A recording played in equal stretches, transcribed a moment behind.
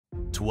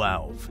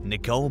12.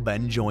 Nicole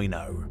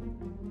Benjoino.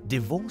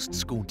 Divorced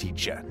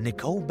schoolteacher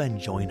Nicole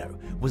Benjoino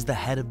was the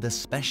head of the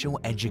special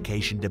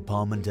education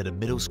department at a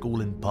middle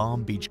school in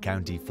Palm Beach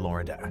County,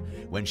 Florida,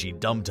 when she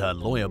dumped her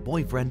lawyer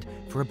boyfriend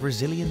for a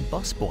Brazilian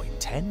busboy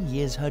 10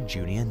 years her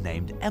junior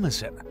named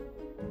Emerson.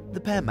 The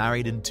pair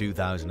married in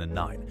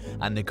 2009,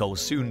 and Nicole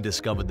soon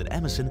discovered that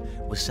Emerson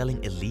was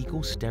selling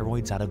illegal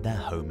steroids out of their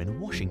home in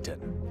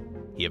Washington.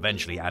 He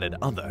eventually added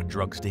other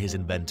drugs to his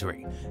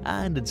inventory,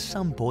 and at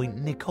some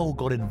point Nicole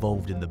got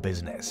involved in the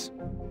business.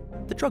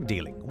 The drug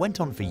dealing went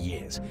on for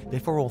years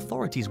before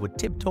authorities were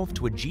tipped off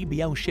to a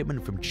GBL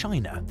shipment from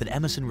China that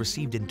Emerson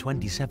received in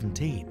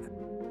 2017.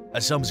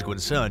 A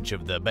subsequent search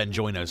of the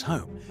Benjoino's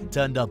home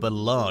turned up a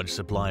large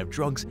supply of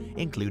drugs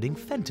including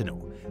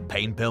fentanyl,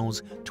 pain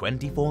pills,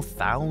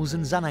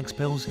 24,000 Xanax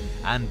pills,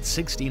 and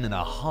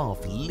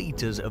 16.5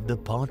 liters of the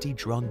party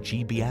drug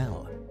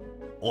GBL.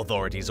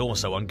 Authorities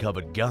also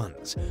uncovered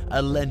guns,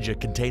 a ledger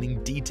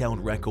containing detailed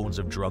records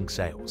of drug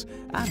sales,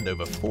 and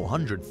over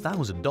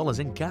 $400,000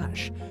 in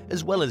cash,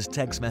 as well as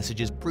text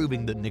messages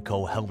proving that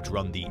Nicole helped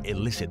run the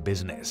illicit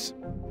business.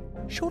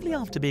 Shortly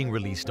after being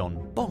released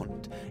on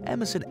bond,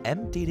 Emerson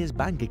emptied his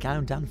bank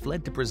account and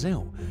fled to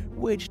Brazil,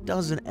 which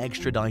doesn't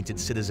extradite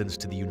its citizens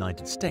to the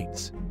United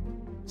States.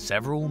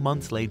 Several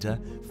months later,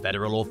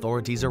 federal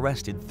authorities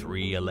arrested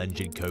 3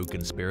 alleged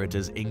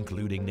co-conspirators,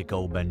 including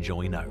Nicole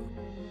Benjoino.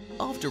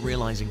 After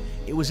realizing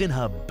it was in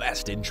her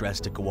best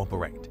interest to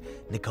cooperate,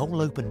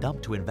 Nicole opened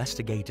up to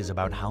investigators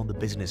about how the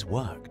business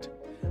worked.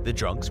 The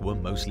drugs were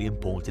mostly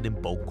imported in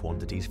bulk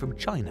quantities from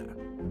China.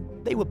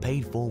 They were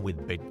paid for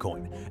with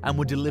Bitcoin and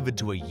were delivered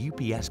to a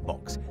UPS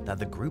box that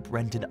the group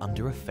rented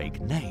under a fake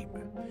name.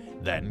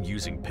 Then,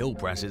 using pill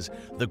presses,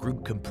 the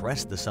group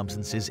compressed the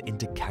substances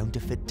into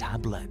counterfeit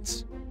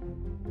tablets.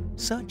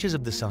 Searches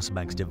of the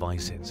suspects'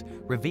 devices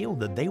revealed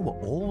that they were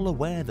all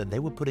aware that they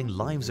were putting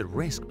lives at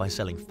risk by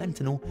selling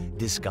fentanyl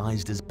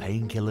disguised as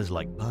painkillers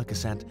like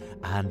Percocet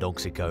and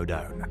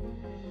oxycodone.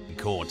 In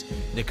court,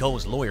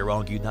 Nicole's lawyer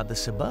argued that the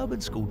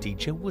suburban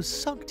schoolteacher was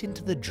sucked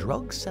into the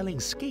drug-selling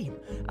scheme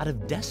out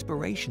of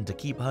desperation to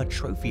keep her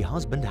trophy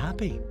husband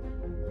happy.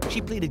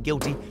 She pleaded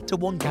guilty to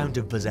 1 count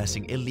of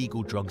possessing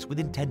illegal drugs with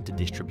intent to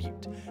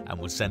distribute and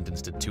was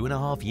sentenced to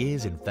 2.5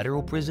 years in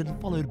federal prison,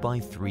 followed by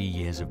 3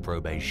 years of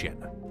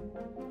probation.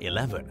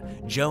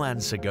 11. Joanne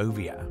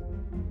Segovia.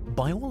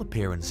 By all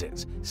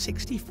appearances,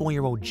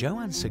 64-year-old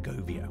Joanne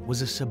Segovia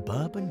was a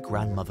suburban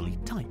grandmotherly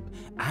type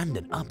and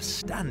an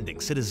upstanding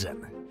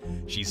citizen.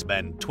 She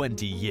spent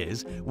 20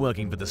 years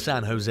working for the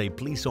San Jose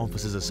Police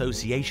Officers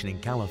Association in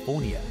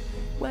California,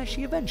 where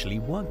she eventually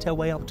worked her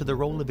way up to the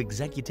role of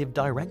executive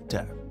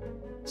director.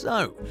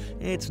 So,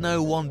 it's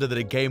no wonder that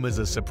it came as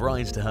a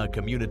surprise to her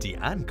community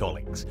and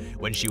colleagues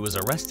when she was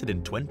arrested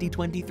in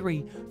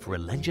 2023 for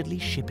allegedly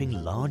shipping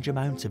large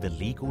amounts of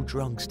illegal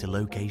drugs to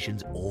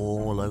locations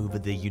all over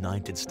the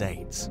United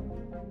States.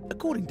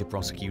 According to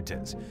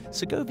prosecutors,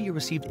 Segovia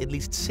received at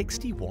least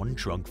 61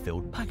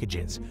 drug-filled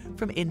packages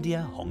from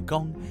India, Hong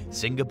Kong,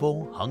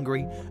 Singapore,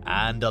 Hungary,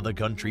 and other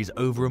countries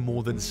over a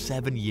more than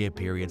 7-year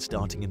period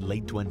starting in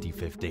late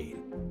 2015.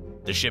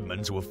 The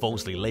shipments were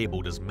falsely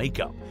labeled as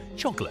makeup,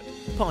 chocolate,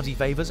 party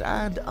favors,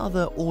 and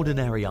other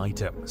ordinary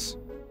items.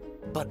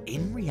 But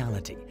in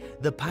reality,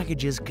 the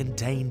packages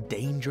contained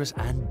dangerous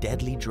and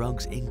deadly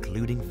drugs,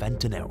 including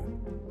fentanyl.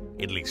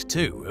 At least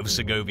 2 of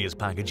Segovia's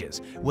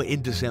packages were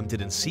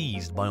intercepted and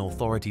seized by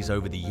authorities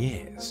over the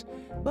years,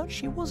 but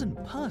she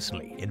wasn't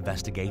personally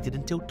investigated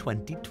until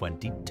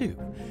 2022,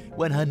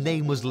 when her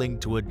name was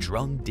linked to a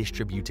drug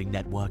distributing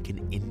network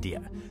in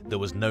India that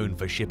was known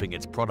for shipping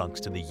its products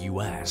to the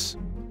US.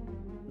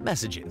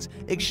 Messages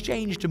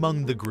exchanged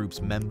among the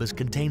group's members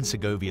contained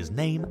Segovia's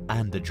name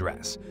and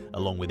address,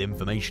 along with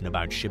information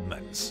about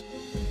shipments.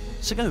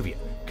 Segovia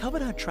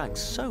covered her tracks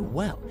so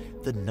well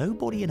that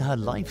nobody in her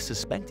life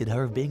suspected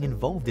her of being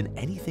involved in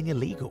anything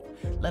illegal,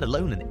 let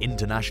alone an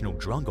international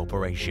drug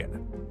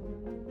operation.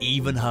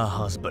 Even her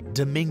husband,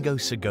 Domingo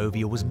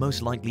Segovia, was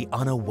most likely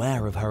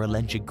unaware of her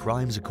alleged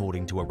crimes,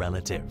 according to a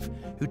relative,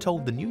 who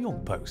told the New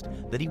York Post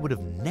that he would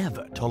have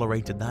never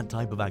tolerated that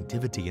type of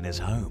activity in his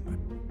home.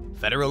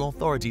 Federal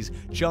authorities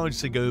charged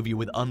Segovia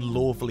with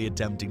unlawfully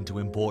attempting to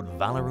import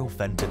Valeryl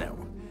fentanyl,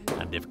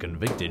 and if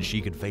convicted, she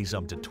could face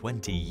up to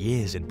 20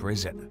 years in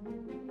prison.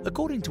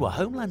 According to a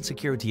Homeland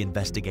Security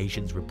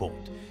Investigations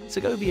report,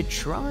 Segovia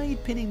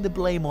tried pinning the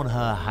blame on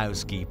her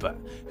housekeeper,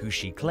 who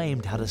she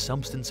claimed had a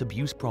substance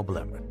abuse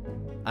problem.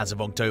 As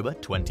of October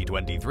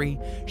 2023,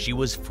 she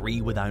was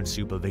free without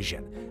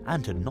supervision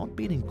and had not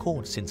been in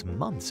court since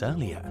months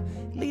earlier,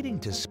 leading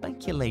to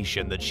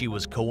speculation that she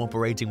was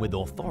cooperating with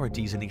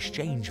authorities in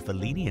exchange for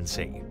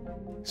leniency.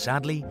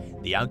 Sadly,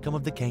 the outcome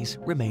of the case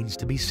remains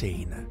to be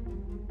seen.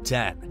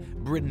 10.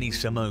 Brittany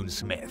Simone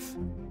Smith.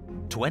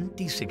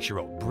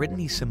 26-year-old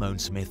Brittany Simone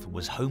Smith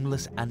was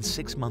homeless and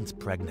 6 months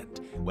pregnant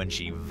when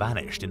she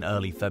vanished in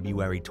early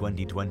February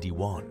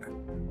 2021.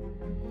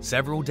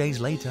 Several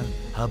days later,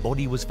 her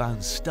body was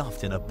found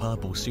stuffed in a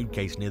purple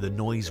suitcase near the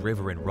Noise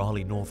River in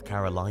Raleigh, North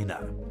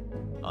Carolina.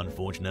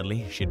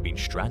 Unfortunately, she'd been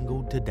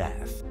strangled to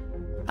death.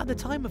 At the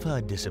time of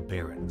her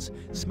disappearance,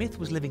 Smith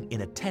was living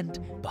in a tent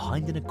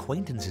behind an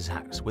acquaintance's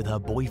house with her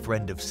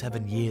boyfriend of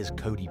 7 years,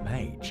 Cody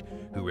Page,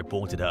 who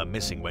reported her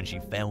missing when she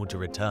failed to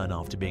return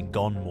after being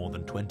gone more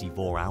than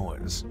 24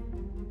 hours.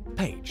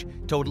 Page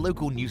told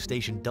local news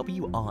station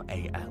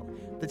WRAL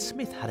that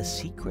Smith had a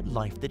secret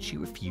life that she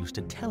refused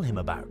to tell him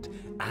about,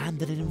 and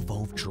that it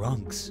involved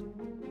drugs.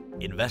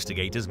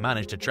 Investigators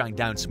managed to track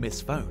down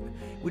Smith's phone,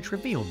 which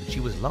revealed that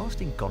she was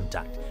last in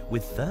contact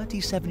with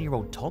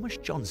 37-year-old Thomas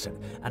Johnson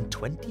and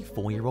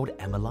 24-year-old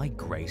Emily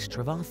Grace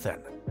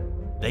Trevathan.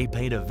 They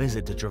paid a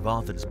visit to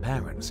Trevathan's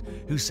parents,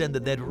 who said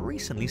that they'd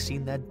recently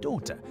seen their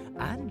daughter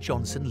and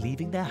Johnson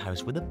leaving their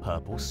house with a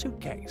purple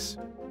suitcase.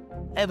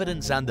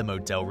 Evidence and the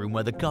motel room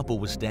where the couple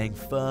was staying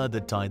further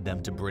tied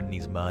them to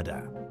Brittany's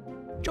murder.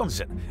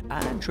 Johnson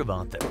and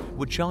Trevathan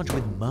were charged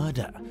with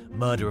murder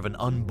of an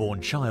unborn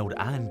child,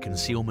 and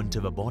concealment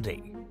of a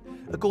body.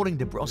 According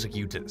to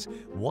prosecutors,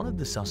 one of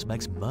the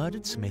suspects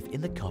murdered Smith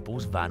in the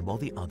couple's van while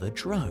the other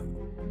drove.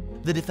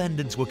 The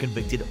defendants were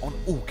convicted on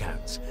all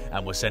counts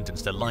and were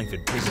sentenced to life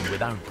in prison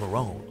without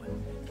parole.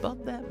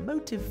 But their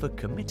motive for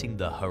committing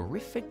the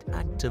horrific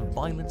act of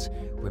violence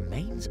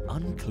remains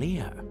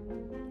unclear.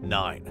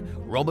 9.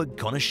 Robert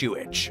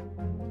Konasiewicz.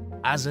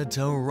 As a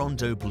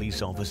Toronto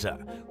police officer,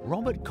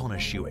 Robert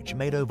Konasiewicz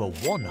made over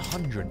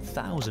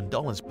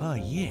 $100,000 per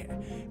year,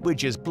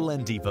 which is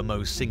plenty for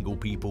most single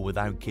people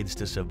without kids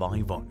to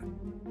survive on.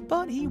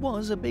 But he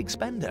was a big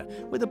spender,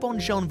 with a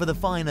penchant for the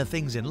finer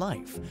things in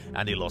life,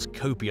 and he lost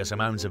copious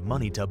amounts of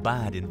money to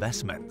bad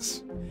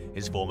investments.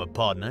 His former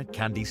partner,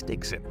 Candice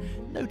Dixon,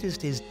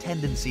 noticed his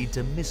tendency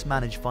to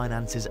mismanage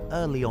finances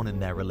early on in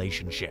their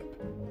relationship.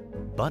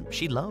 But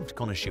she loved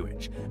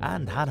Konasiewicz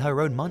and had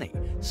her own money,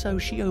 so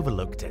she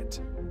overlooked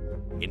it.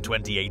 In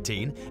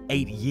 2018,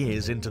 8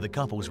 years into the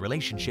couple's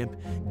relationship,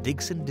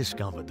 Dixon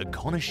discovered that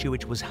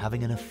Konasiewicz was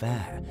having an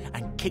affair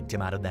and kicked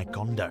him out of their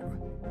condo.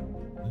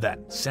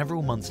 Then,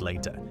 several months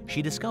later,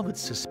 she discovered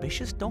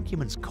suspicious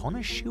documents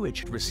Konasiewicz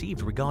had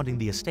received regarding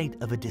the estate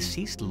of a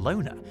deceased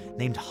loner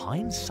named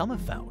Heinz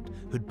Sommerfeld,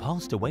 who'd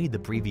passed away the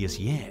previous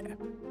year.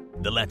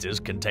 The letters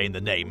contained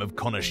the name of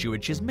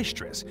Konasiewicz's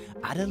mistress,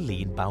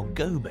 Adeline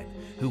Balgobin,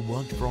 who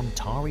worked for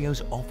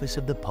Ontario's Office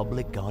of the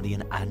Public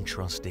Guardian and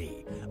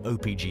Trustee,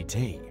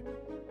 OPGT.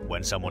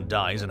 When someone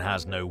dies and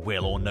has no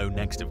will or no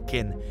next of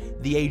kin,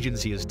 the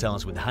agency is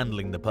tasked with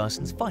handling the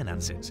person's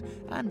finances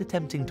and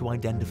attempting to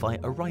identify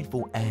a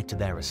rightful heir to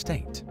their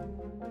estate.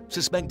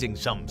 Suspecting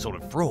some sort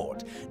of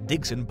fraud,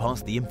 Dixon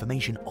passed the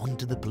information on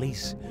to the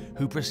police,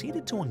 who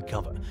proceeded to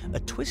uncover a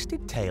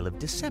twisted tale of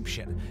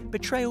deception,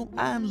 betrayal,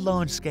 and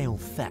large-scale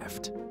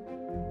theft.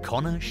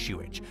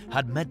 Konasiewicz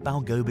had met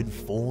Balgobin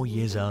 4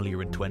 years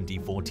earlier in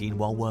 2014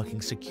 while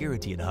working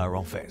security in her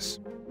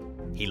office.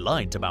 He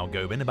lied to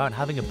Balgobin about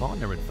having a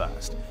partner at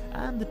first,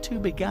 and the two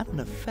began an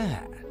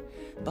affair.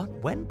 But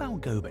when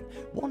Balgobin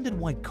wondered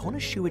why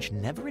Konasiewicz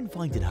never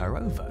invited her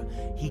over,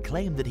 he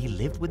claimed that he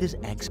lived with his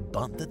ex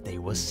but that they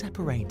were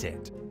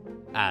separated.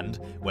 And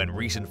when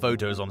recent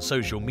photos on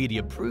social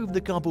media proved the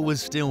couple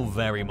was still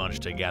very much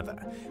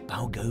together,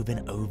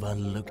 Balgobin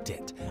overlooked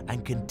it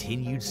and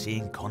continued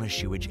seeing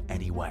Konasiewicz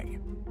anyway.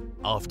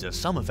 After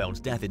Sommerfeld's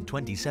death in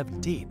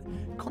 2017,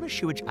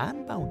 Konasiewicz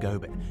and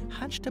Balgobin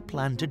hatched a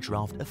plan to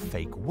draft a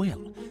fake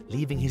will,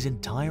 leaving his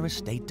entire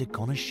estate to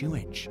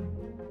Konasiewicz.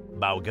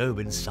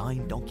 Balgobin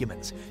signed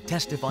documents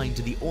testifying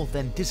to the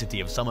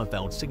authenticity of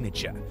Sommerfeld's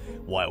signature,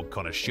 while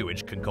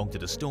Konasiewicz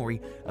concocted a story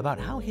about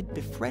how he'd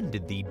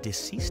befriended the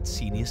deceased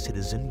senior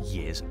citizen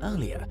years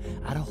earlier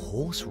at a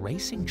horse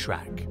racing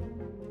track.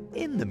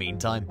 In the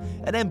meantime,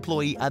 an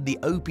employee at the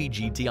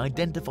OPGT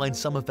identified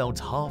Sommerfeld's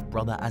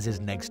half-brother as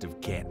his next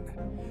of kin.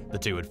 The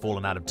two had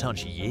fallen out of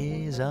touch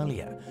years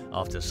earlier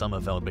after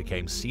Sommerfeld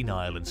became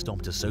senile and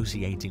stopped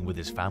associating with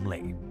his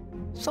family.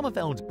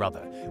 Sommerfeld's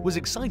brother was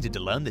excited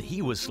to learn that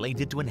he was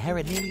slated to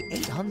inherit nearly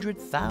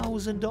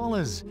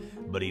 $800,000,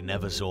 but he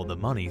never saw the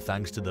money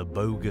thanks to the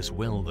bogus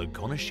will that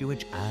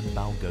Konasiewicz and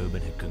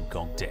Balgobin had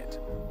concocted.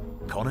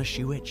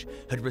 Konasiewicz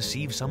had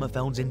received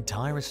Sommerfeld's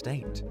entire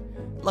estate.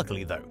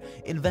 Luckily though,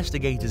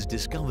 investigators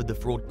discovered the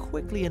fraud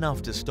quickly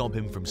enough to stop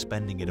him from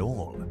spending it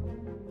all.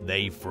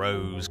 They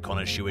froze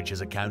Konasiewicz's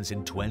accounts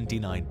in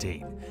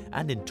 2019,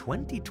 and in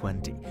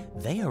 2020,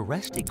 they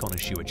arrested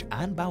Konasiewicz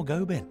and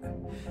Balgobin.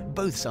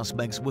 Both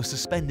suspects were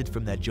suspended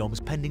from their jobs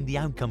pending the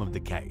outcome of the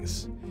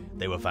case.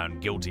 They were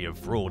found guilty of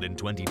fraud in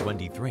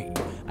 2023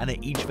 and are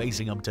each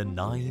facing up to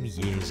 9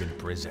 years in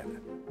prison.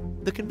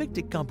 The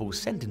convicted couple's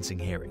sentencing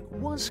hearing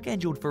was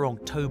scheduled for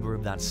October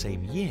of that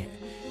same year,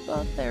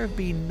 but there have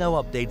been no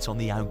updates on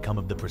the outcome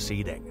of the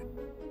proceeding.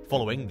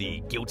 Following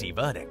the guilty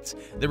verdicts,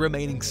 the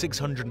remaining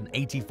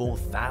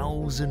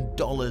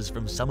 $684,000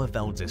 from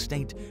Sommerfeld's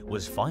estate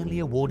was finally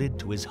awarded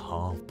to his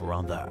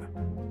half-brother.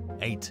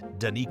 8.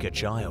 Danica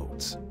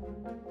Childs.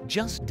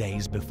 Just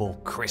days before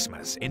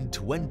Christmas in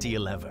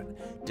 2011,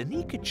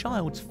 Danica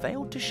Childs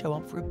failed to show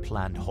up for a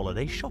planned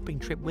holiday shopping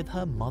trip with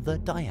her mother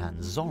Diane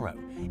Zorro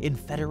in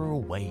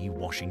Federal Way,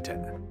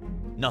 Washington.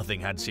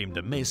 Nothing had seemed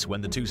amiss when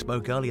the two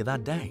spoke earlier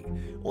that day,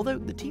 although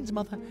the teen's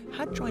mother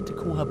had tried to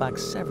call her back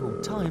several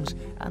times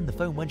and the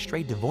phone went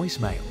straight to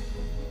voicemail.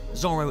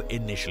 Zorro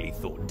initially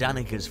thought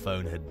Danica's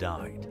phone had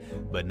died,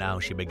 but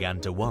now she began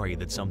to worry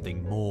that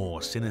something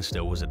more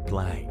sinister was at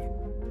play.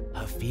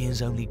 Her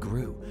fears only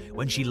grew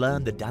when she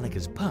learned that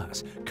Danica's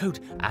purse,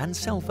 coat, and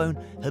cell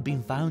phone had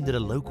been found at a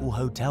local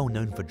hotel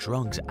known for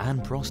drugs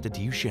and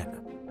prostitution.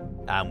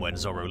 And when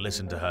Zorro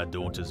listened to her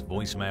daughter's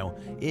voicemail,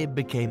 it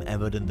became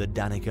evident that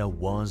Danica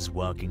was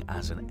working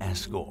as an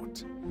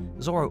escort.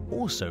 Zorro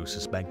also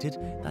suspected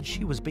that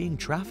she was being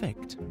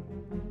trafficked.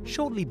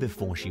 Shortly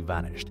before she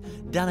vanished,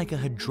 Danica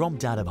had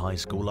dropped out of high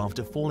school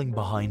after falling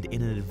behind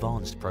in an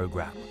advanced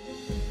program.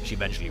 She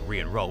eventually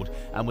re-enrolled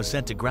and was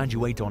set to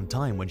graduate on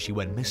time when she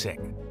went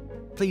missing.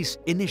 Police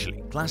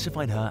initially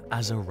classified her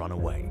as a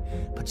runaway,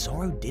 but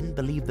Zorro didn't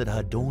believe that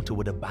her daughter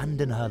would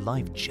abandon her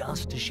life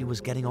just as she was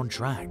getting on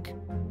track.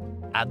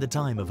 At the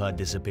time of her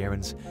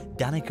disappearance,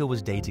 Danica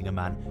was dating a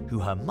man who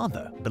her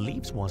mother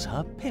believes was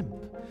her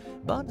pimp.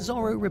 But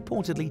Zorro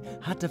reportedly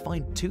had to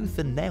fight tooth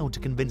and nail to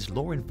convince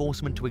law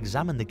enforcement to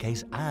examine the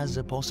case as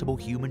a possible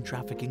human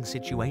trafficking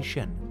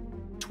situation.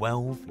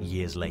 12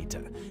 years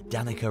later,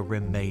 Danica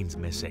remains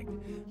missing,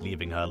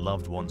 leaving her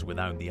loved ones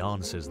without the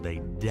answers they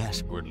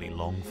desperately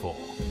long for.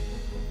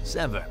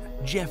 7.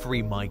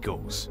 Jeffrey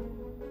Michaels.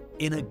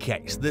 In a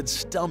case that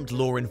stumped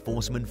law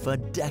enforcement for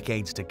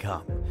decades to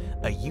come,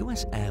 a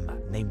U.S. airman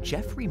named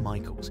Jeffrey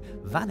Michaels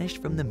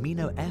vanished from the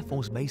Minot Air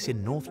Force Base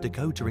in North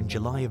Dakota in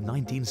July of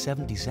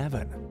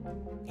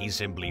 1977. He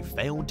simply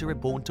failed to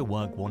report to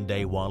work one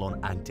day while on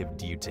active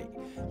duty,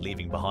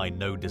 leaving behind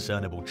no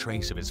discernible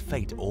trace of his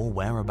fate or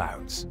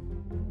whereabouts.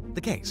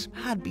 The case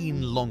had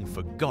been long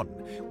forgotten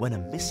when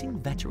a missing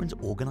veterans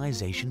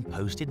organization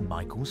posted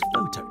Michaels'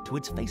 photo to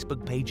its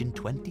Facebook page in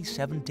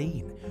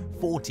 2017,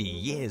 40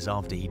 years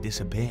after he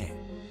disappeared.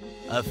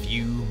 A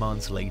few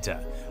months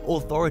later,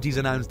 authorities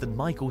announced that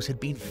Michaels had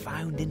been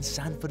found in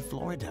Sanford,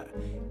 Florida,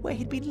 where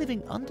he'd been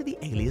living under the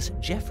alias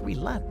Jeffrey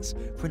Lance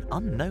for an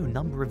unknown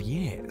number of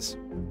years.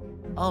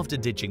 After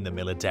ditching the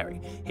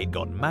military, he'd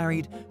gotten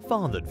married,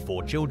 fathered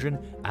 4 children,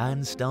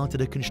 and started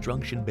a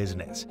construction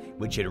business,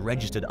 which had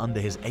registered under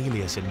his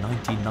alias in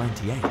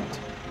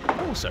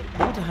 1998. Also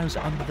bought a house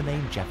under the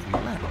name Jeffrey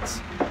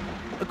Lance.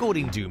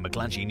 According to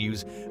McClatchy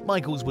News,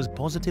 Michaels was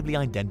positively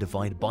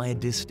identified by a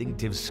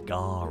distinctive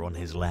scar on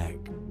his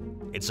leg.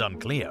 It's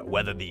unclear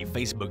whether the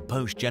Facebook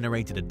post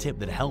generated a tip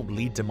that helped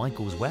lead to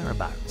Michaels'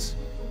 whereabouts,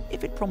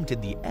 if it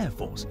prompted the Air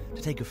Force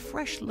to take a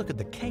fresh look at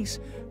the case,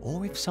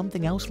 or if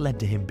something else led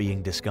to him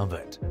being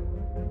discovered.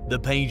 The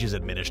page's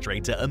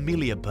administrator,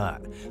 Amelia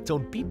Pern,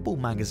 told People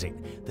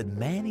magazine that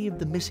many of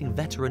the missing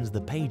veterans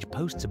the page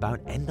posts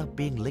about end up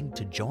being linked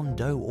to John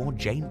Doe or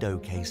Jane Doe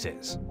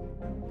cases.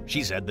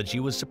 She said that she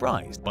was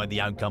surprised by the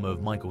outcome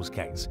of Michael's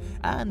case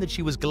and that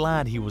she was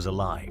glad he was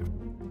alive.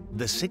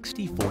 The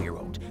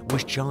 64-year-old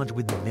was charged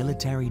with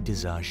military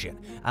desertion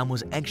and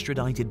was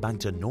extradited back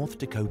to North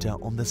Dakota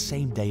on the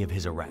same day of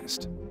his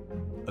arrest.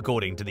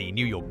 According to the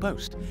New York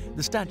Post,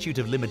 the statute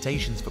of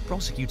limitations for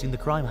prosecuting the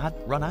crime had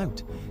run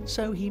out,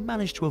 so he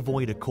managed to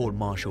avoid a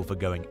court-martial for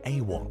going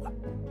AWOL.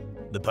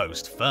 The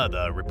Post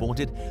further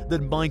reported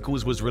that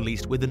Michaels was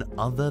released with an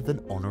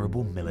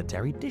other-than-honorable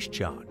military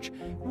discharge,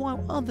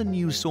 while other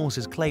news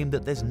sources claimed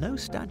that there's no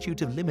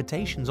statute of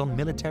limitations on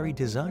military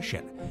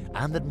desertion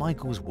and that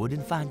Michaels would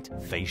in fact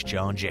face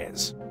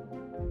charges.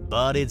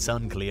 But it's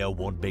unclear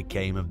what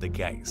became of the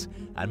case,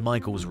 and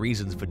Michaels'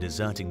 reasons for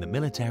deserting the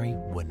military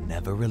were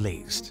never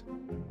released.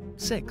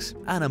 6.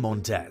 Ana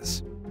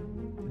Montez.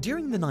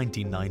 During the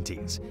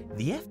 1990s,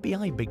 the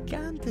FBI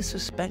began to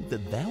suspect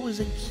that there was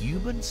a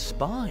Cuban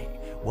spy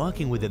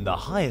working within the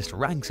highest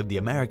ranks of the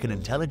American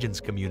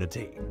intelligence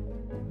community.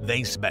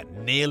 They spent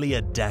nearly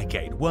a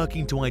decade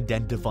working to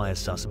identify a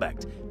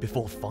suspect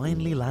before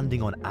finally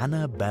landing on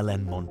Ana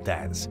Belén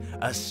Montez,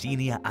 a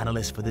senior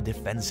analyst for the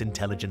Defense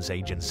Intelligence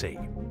Agency.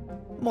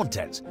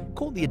 Montez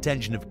caught the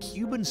attention of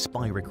Cuban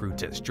spy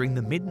recruiters during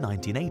the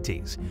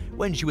mid-1980s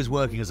when she was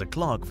working as a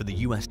clerk for the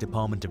U.S.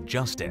 Department of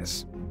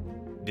Justice.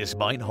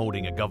 Despite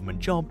holding a government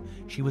job,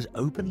 she was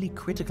openly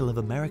critical of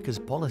America's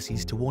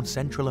policies towards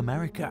Central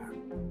America.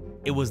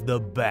 It was the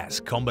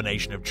best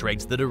combination of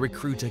traits that a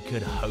recruiter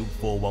could hope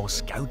for while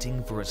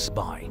scouting for a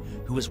spy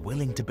who was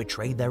willing to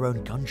betray their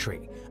own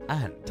country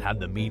and had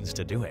the means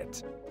to do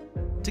it.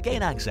 To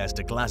gain access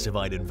to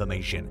classified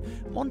information,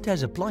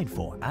 Montez applied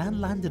for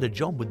and landed a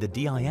job with the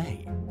DIA.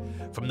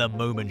 From the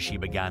moment she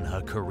began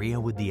her career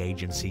with the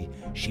agency,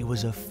 she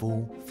was a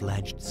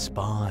full-fledged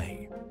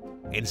spy.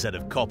 Instead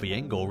of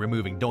copying or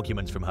removing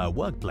documents from her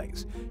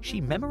workplace, she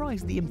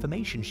memorized the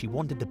information she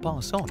wanted to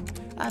pass on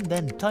and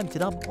then typed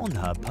it up on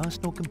her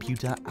personal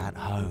computer at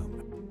home.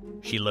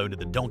 She loaded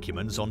the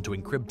documents onto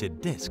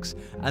encrypted disks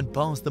and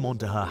passed them on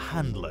to her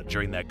handler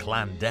during their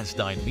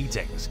clandestine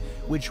meetings,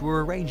 which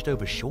were arranged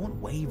over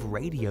shortwave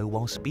radio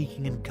while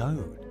speaking in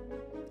code.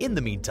 In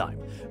the meantime,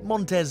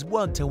 Montez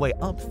worked her way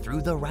up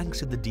through the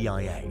ranks of the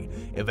DIA,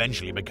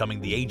 eventually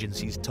becoming the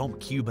agency's top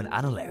Cuban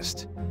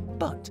analyst.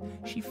 But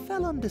she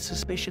fell under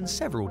suspicion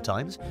several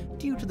times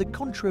due to the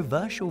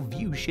controversial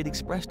views she'd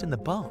expressed in the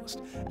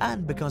past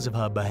and because of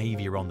her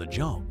behavior on the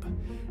job.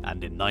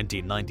 And in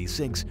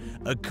 1996,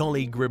 a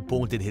colleague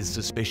reported his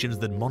suspicions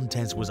that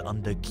Montez was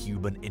under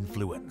Cuban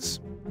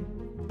influence.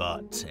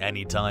 But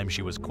anytime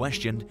she was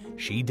questioned,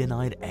 she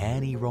denied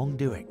any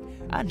wrongdoing,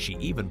 and she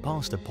even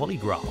passed a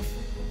polygraph.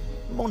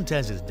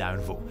 Montez's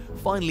downfall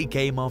finally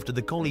came after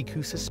the colleague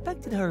who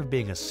suspected her of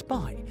being a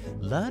spy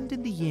learned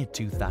in the year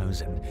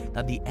 2000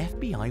 that the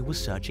FBI was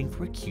searching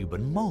for a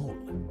Cuban mole.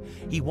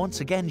 He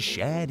once again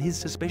shared his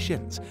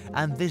suspicions,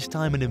 and this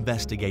time an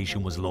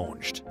investigation was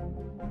launched.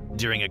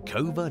 During a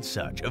covert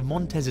search of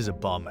Montez's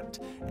apartment,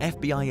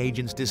 FBI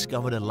agents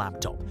discovered a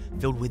laptop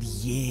filled with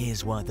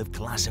years' worth of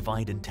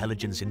classified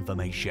intelligence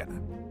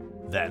information.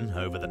 Then,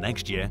 over the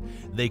next year,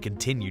 they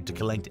continued to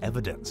collect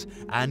evidence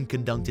and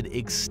conducted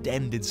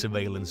extended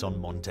surveillance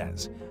on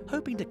Montez,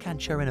 hoping to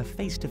catch her in a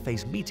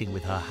face-to-face meeting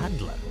with her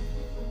handler.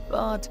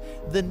 But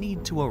the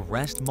need to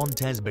arrest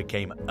Montez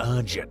became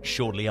urgent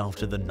shortly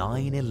after the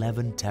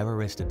 9/11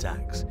 terrorist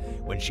attacks,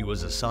 when she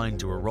was assigned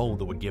to a role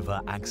that would give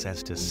her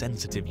access to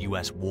sensitive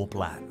US war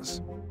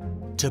plans.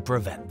 To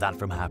prevent that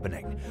from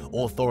happening,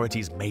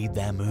 authorities made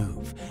their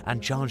move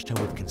and charged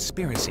her with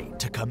conspiracy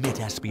to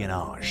commit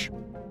espionage.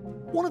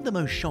 One of the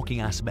most shocking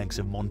aspects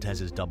of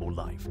Montez's double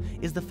life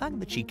is the fact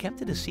that she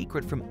kept it a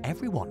secret from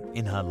everyone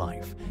in her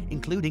life,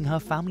 including her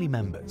family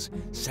members,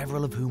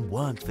 several of whom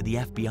worked for the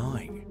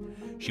FBI.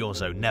 She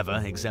also never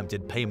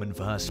accepted payment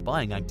for her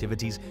spying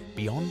activities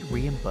beyond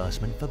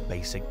reimbursement for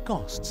basic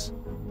costs.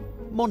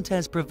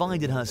 Montez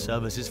provided her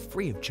services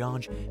free of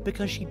charge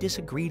because she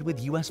disagreed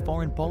with US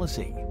foreign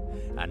policy,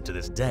 and to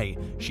this day,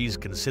 she's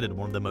considered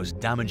one of the most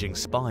damaging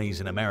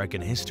spies in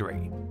American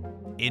history.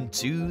 In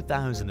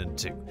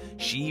 2002,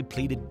 she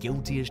pleaded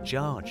guilty as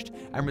charged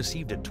and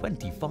received a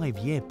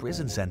 25-year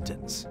prison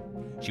sentence.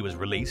 She was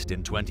released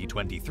in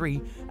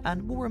 2023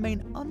 and will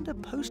remain under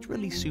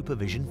post-release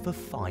supervision for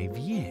 5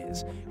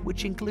 years,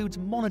 which includes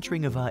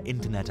monitoring of her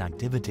internet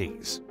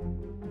activities.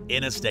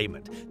 In a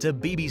statement to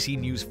BBC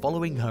News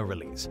following her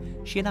release,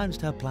 she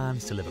announced her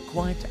plans to live a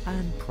quiet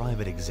and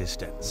private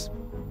existence.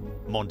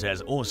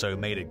 Montez also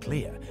made it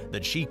clear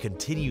that she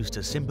continues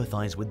to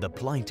sympathize with the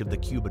plight of the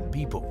Cuban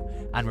people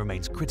and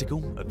remains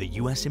critical of the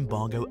US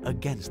embargo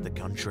against the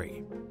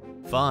country.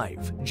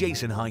 5.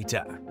 Jason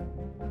Heiter.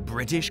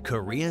 British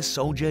career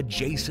soldier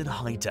Jason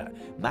Heiter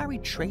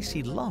married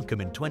Tracy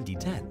Larkham in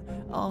 2010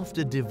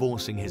 after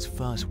divorcing his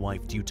first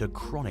wife due to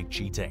chronic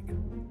cheating.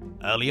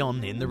 Early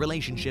on in the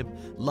relationship,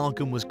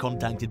 Larkham was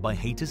contacted by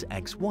Heiter's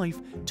ex-wife,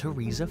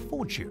 Teresa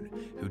Fortune,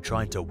 who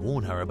tried to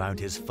warn her about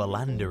his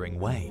philandering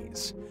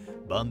ways.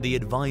 But the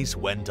advice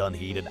went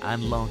unheeded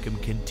and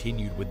Larkham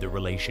continued with the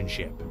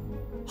relationship.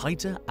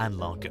 Heiter and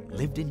Larkham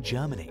lived in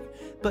Germany,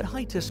 but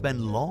Heiter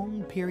spent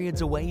long periods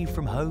away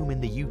from home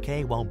in the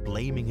UK while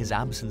blaming his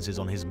absences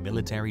on his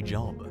military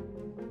job.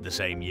 The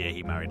same year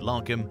he married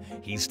Larkham,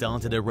 he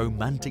started a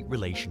romantic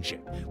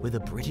relationship with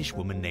a British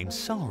woman named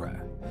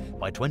Sarah.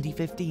 By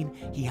 2015,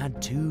 he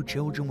had 2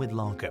 children with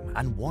Larkham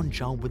and 1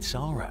 child with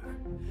Sarah.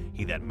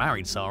 He then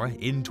married Sarah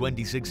in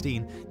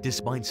 2016,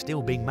 despite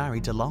still being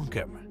married to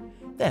Larkham.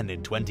 Then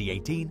in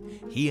 2018,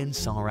 he and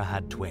Sarah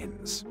had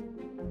twins.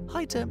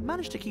 Heiter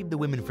managed to keep the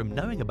women from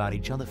knowing about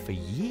each other for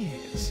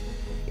years.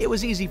 It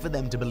was easy for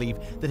them to believe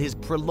that his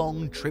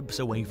prolonged trips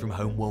away from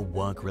home were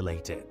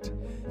work-related.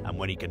 And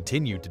when he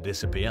continued to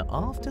disappear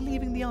after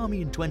leaving the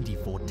army in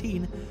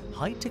 2014,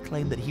 Heiter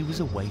claimed that he was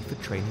away for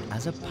training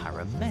as a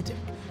paramedic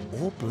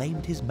or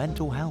blamed his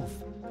mental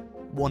health.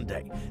 One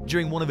day,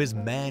 during one of his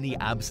many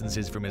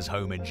absences from his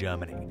home in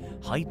Germany,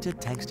 Heiter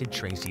texted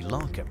Tracy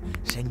Larkham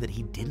saying that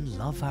he didn't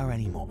love her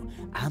anymore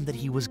and that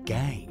he was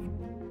gay.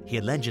 He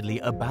allegedly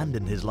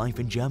abandoned his life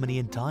in Germany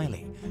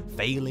entirely,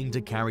 failing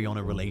to carry on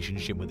a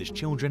relationship with his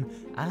children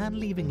and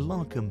leaving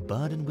Larkham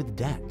burdened with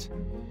debt.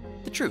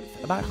 The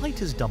truth about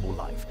Heiter's double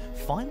life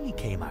finally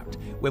came out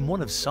when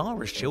one of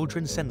Sarah's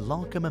children sent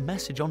Larkham a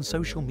message on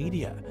social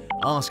media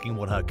asking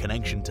what her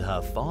connection to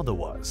her father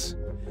was.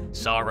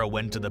 Sarah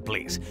went to the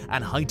police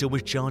and Heiter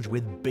was charged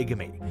with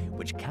bigamy,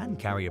 which can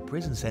carry a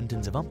prison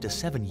sentence of up to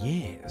 7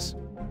 years.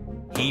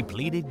 He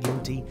pleaded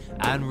guilty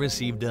and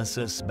received a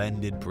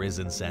suspended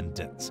prison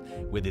sentence,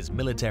 with his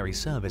military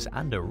service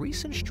and a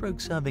recent stroke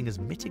serving as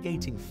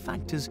mitigating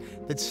factors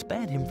that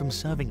spared him from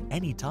serving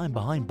any time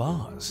behind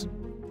bars.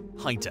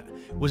 Heiter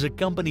was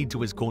accompanied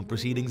to his court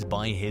proceedings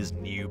by his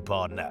new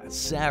partner,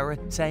 Sarah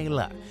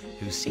Taylor,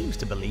 who seems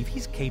to believe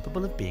he's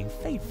capable of being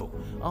faithful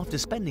after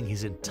spending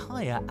his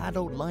entire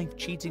adult life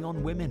cheating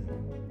on women.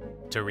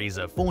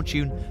 Teresa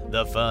Fortune,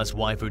 the first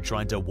wife who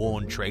tried to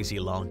warn Tracy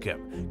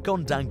Larkham,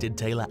 contacted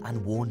Taylor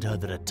and warned her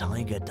that a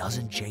tiger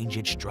doesn't change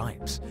its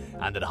stripes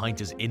and that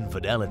Heiter's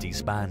infidelity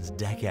spans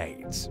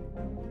decades.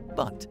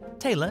 But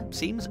Taylor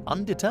seems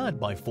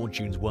undeterred by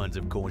Fortune's words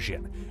of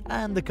caution,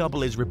 and the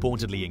couple is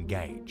reportedly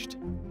engaged.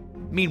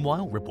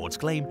 Meanwhile, reports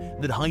claim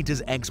that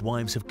Heiter's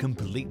ex-wives have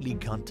completely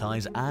cut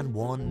ties and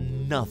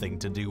want nothing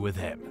to do with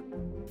him.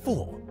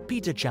 4.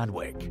 Peter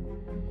Chadwick.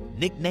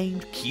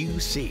 Nicknamed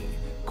QC,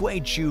 Kwei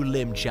Chu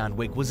Lim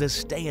Chadwick was a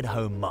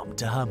stay-at-home mum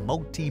to her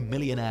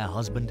multi-millionaire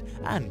husband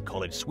and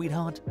college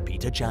sweetheart,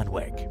 Peter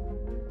Chadwick.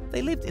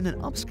 They lived in an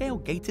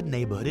upscale gated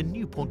neighborhood in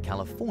Newport,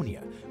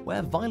 California,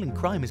 where violent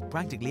crime is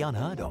practically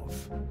unheard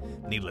of.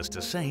 Needless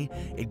to say,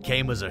 it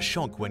came as a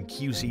shock when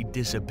QC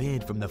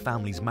disappeared from the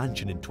family's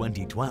mansion in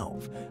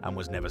 2012 and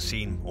was never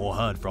seen or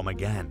heard from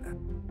again.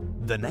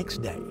 The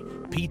next day,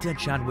 Peter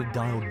Chadwick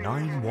dialed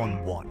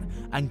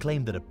 911 and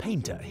claimed that a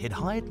painter he'd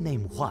hired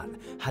named Juan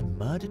had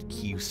murdered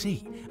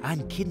QC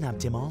and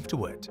kidnapped him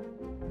afterward.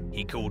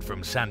 He called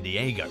from San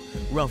Diego,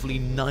 roughly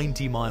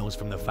 90 miles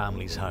from the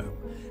family's home,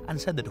 and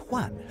said that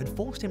Juan had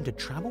forced him to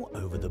travel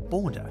over the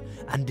border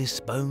and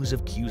dispose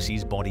of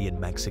QC's body in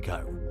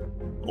Mexico.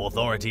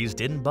 Authorities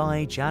didn't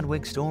buy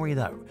Chadwick's story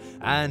though,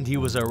 and he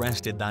was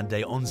arrested that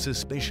day on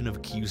suspicion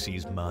of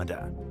QC's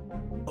murder.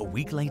 A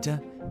week later,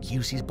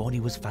 QC's body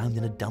was found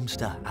in a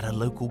dumpster at a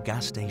local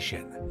gas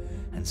station,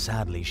 and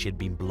sadly she'd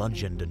been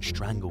bludgeoned and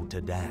strangled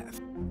to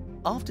death.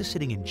 After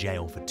sitting in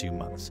jail for 2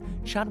 months,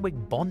 Chadwick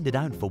bonded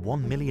out for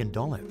 $1 million.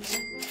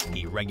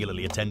 He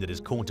regularly attended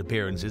his court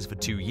appearances for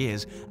 2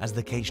 years as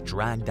the case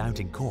dragged out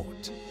in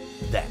court.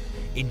 Then,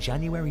 in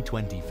January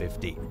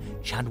 2015,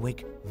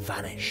 Chadwick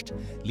vanished,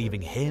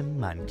 leaving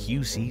him and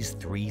QC's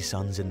 3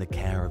 sons in the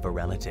care of a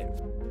relative.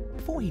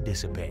 Before he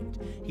disappeared,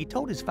 he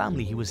told his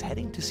family he was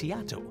heading to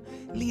Seattle,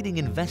 leading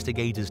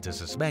investigators to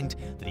suspect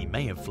that he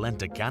may have fled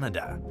to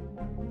Canada.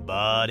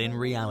 But in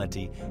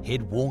reality,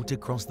 he'd walked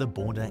across the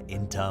border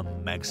into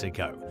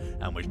Mexico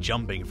and was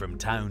jumping from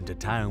town to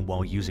town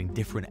while using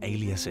different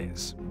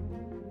aliases.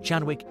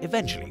 Chadwick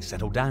eventually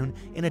settled down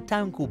in a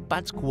town called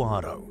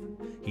Pátzcuaro.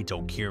 He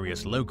told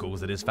curious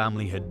locals that his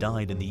family had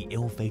died in the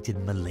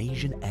ill-fated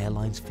Malaysian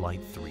Airlines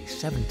Flight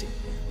 370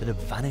 that had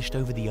vanished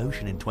over the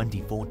ocean in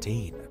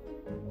 2014.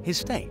 His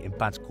stay in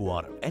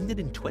Pátzcuaro ended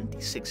in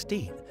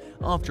 2016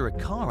 after a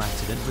car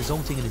accident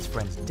resulting in his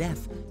friend's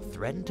death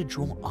threatened to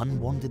draw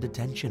unwanted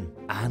attention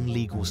and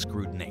legal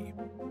scrutiny.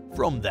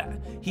 From there,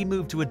 he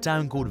moved to a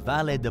town called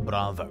Valle de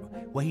Bravo,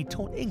 where he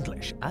taught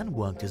English and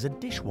worked as a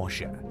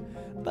dishwasher.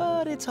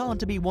 But it's hard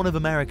to be one of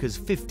America's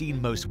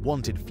 15 most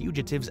wanted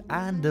fugitives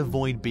and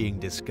avoid being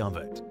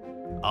discovered.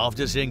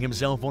 After seeing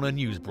himself on a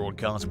news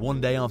broadcast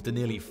one day after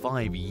nearly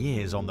 5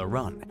 years on the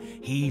run,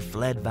 he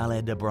fled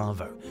Valle de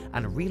Bravo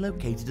and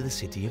relocated to the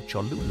city of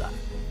Cholula,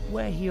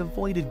 where he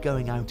avoided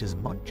going out as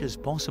much as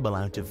possible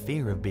out of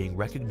fear of being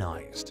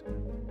recognized.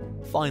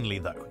 Finally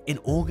though, in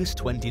August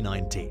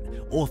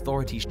 2019,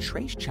 authorities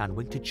traced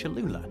Chadwick to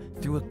Cholula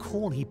through a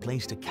call he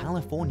placed to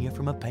California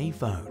from a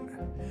payphone.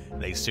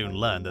 They soon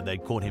learned that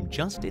they'd caught him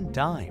just in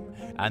time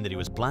and that he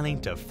was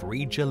planning to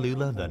free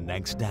Cholula the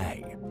next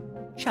day.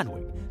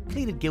 Chadwick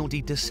pleaded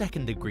guilty to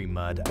second-degree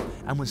murder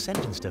and was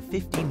sentenced to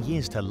 15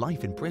 years to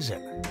life in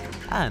prison.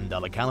 And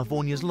under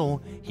California's law,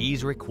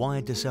 he's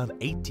required to serve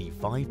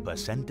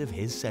 85% of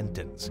his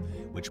sentence,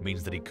 which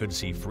means that he could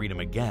see freedom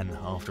again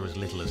after as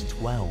little as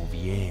 12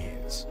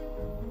 years.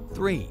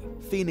 3.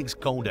 Phoenix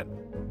Colden.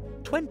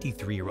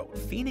 23-year-old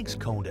Phoenix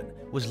Colden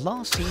was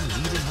last seen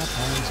leaving her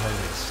parents' home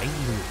in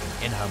St.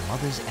 Louis in her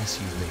mother's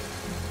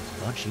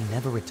SUV, but she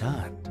never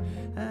returned.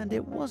 And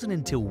it wasn't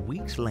until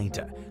weeks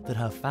later that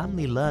her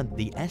family learned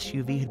the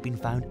SUV had been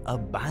found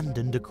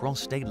abandoned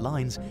across state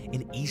lines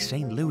in East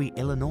St. Louis,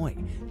 Illinois,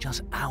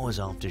 just hours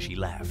after she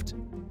left.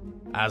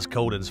 As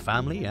Colden's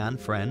family and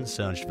friends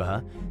searched for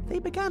her, they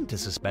began to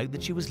suspect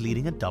that she was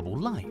leading a double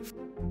life.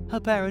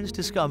 Her parents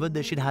discovered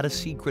that she'd had a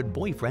secret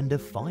boyfriend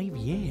of 5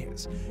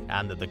 years,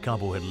 and that the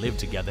couple had lived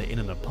together in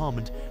an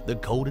apartment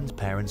that Colden's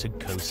parents had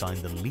co-signed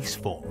the lease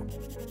for.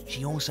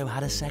 She also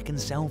had a second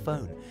cell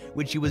phone,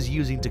 which she was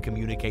using to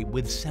communicate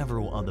with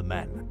several other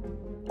men.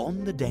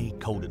 On the day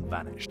Colden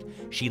vanished,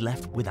 she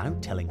left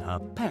without telling her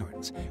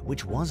parents,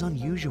 which was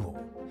unusual.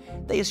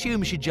 They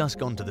assumed she'd just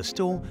gone to the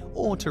store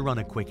or to run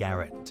a quick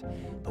errand.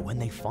 But when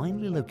they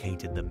finally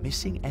located the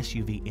missing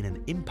SUV in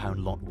an impound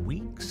lot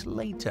weeks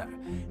later,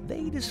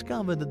 they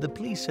discovered that the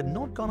police had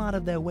not gone out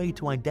of their way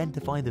to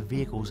identify the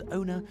vehicle's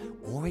owner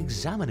or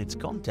examine its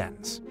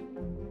contents.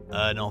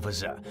 An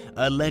officer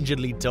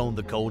allegedly told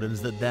the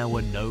Coldens that there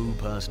were no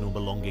personal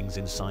belongings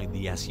inside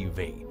the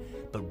SUV.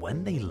 But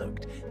when they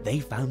looked, they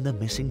found the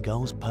missing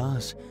girl's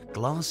purse,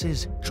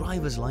 glasses,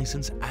 driver's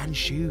license, and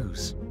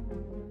shoes.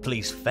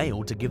 Police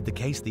failed to give the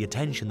case the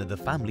attention that the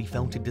family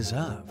felt it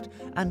deserved,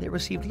 and it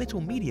received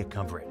little media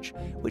coverage,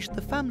 which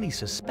the family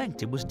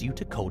suspected was due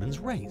to Colden's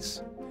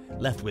race.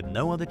 Left with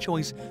no other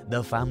choice,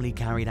 the family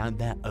carried out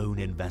their own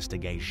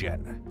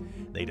investigation.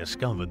 They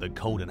discovered that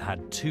Colden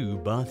had 2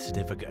 birth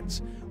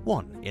certificates,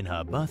 one in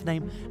her birth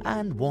name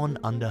and one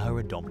under her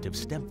adoptive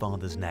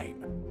stepfather's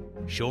name.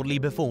 Shortly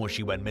before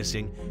she went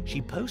missing,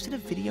 she posted a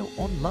video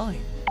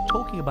online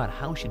talking about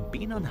how she'd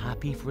been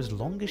unhappy for as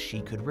long as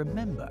she could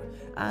remember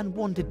and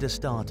wanted to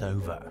start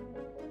over.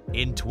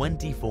 In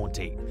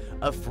 2014,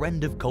 a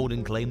friend of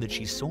Colden claimed that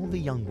she saw the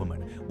young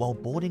woman while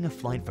boarding a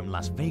flight from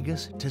Las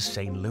Vegas to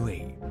St.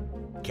 Louis.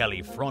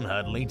 Kelly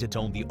Fronhard later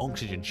told the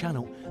Oxygen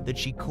Channel that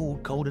she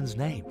called Colden's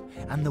name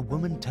and the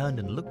woman turned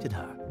and looked at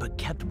her but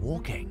kept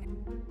walking.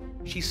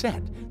 She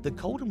said that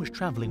Colden was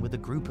traveling with a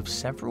group of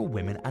several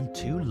women and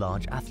two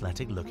large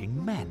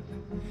athletic-looking men.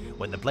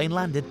 When the plane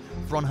landed,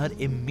 Fronhut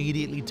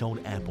immediately told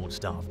airport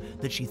staff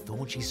that she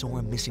thought she saw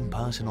a missing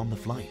person on the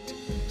flight.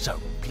 So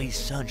police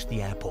searched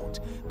the airport,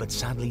 but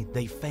sadly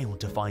they failed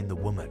to find the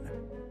woman.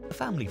 A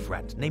family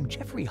friend named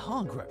Jeffrey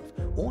Hargrove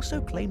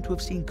also claimed to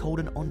have seen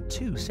Colden on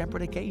 2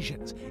 separate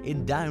occasions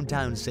in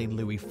downtown St.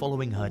 Louis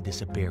following her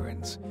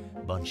disappearance,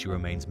 but she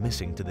remains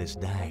missing to this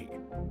day.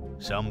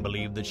 Some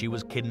believe that she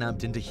was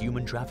kidnapped into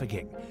human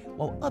trafficking,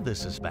 while others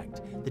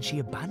suspect that she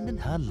abandoned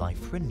her life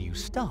for a new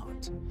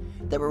start.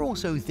 There are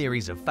also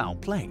theories of foul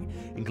play,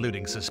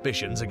 including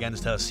suspicions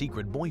against her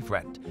secret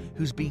boyfriend,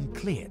 who's been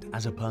cleared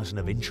as a person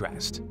of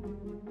interest.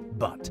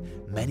 But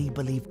many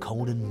believe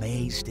Colden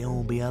may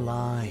still be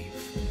alive.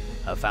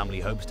 Her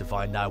family hopes to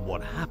find out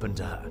what happened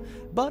to her,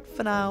 but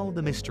for now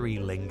the mystery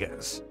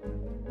lingers.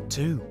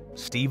 2.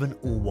 Stephen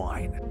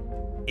Allwine.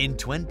 In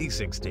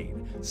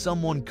 2016,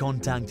 someone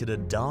contacted a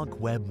dark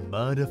web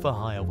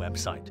murder-for-hire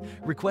website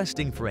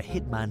requesting for a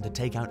hitman to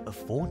take out a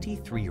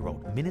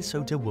 43-year-old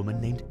Minnesota woman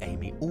named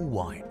Amy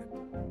Allwine.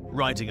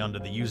 Writing under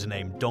the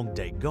username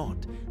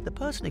DogDayGod, the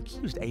person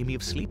accused Amy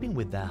of sleeping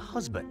with their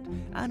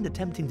husband and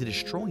attempting to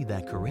destroy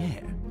their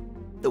career.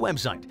 The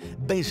website,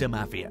 Besa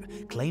Mafia,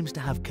 claims to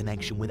have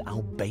connection with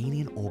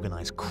Albanian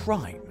organized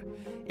crime.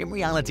 In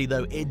reality,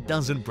 though, it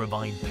doesn't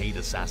provide paid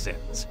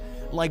assassins.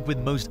 Like with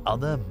most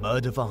other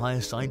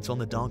murder-for-hire sites on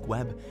the dark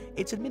web,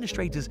 its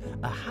administrators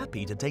are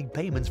happy to take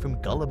payments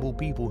from gullible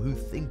people who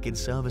think its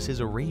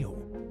services are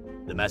real.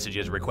 The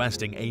messages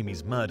requesting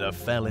Amy's murder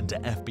fell into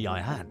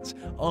FBI hands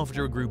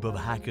after a group of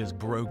hackers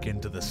broke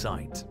into the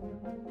site.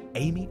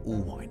 Amy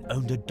Allwine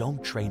owned a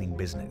dog training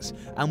business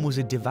and was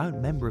a devout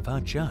member of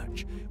her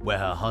church, where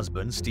her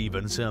husband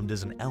Stephen served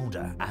as an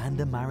elder and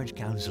a marriage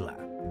counselor.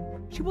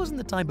 She wasn't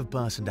the type of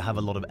person to have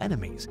a lot of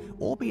enemies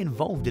or be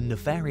involved in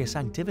nefarious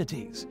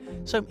activities,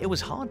 so it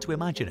was hard to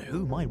imagine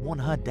who might want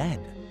her dead.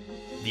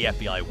 The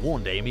FBI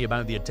warned Amy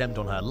about the attempt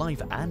on her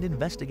life and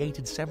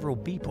investigated several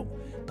people,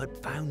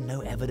 but found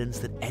no evidence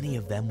that any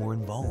of them were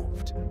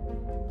involved.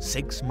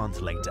 6 months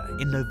later,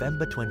 in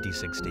November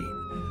 2016,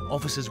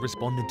 officers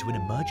responded to an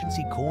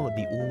emergency call at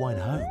the Allwine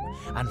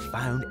home and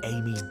found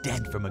Amy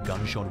dead from a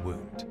gunshot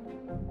wound.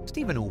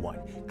 Stephen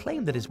Allwine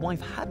claimed that his wife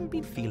hadn't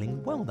been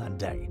feeling well that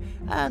day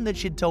and that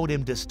she'd told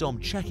him to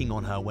stop checking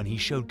on her when he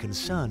showed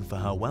concern for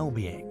her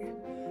well-being.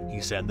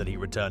 He said that he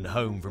returned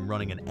home from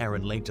running an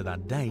errand later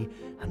that day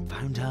and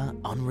found her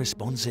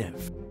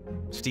unresponsive.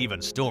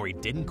 Stephen's story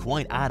didn't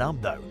quite add up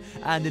though,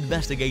 and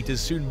investigators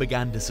soon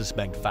began to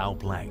suspect foul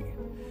play.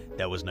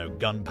 There was no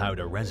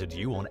gunpowder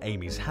residue on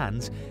Amy's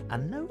hands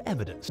and no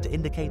evidence to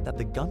indicate that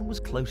the gun was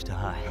close to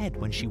her head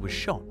when she was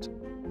shot.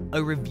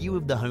 A review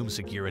of the home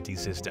security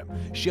system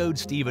showed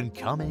Stephen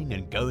coming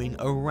and going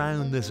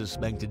around the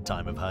suspected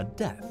time of her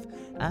death,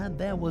 and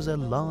there was a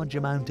large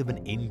amount of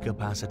an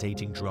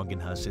incapacitating drug in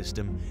her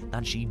system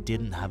that she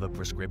didn't have a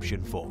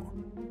prescription for.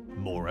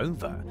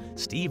 Moreover,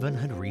 Stephen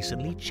had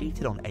recently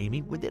cheated on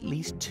Amy with at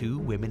least 2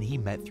 women he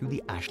met through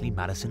the Ashley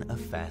Madison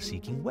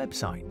affair-seeking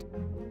website.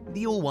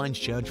 The Allwine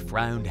Church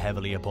frowned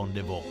heavily upon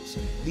divorce,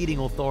 leading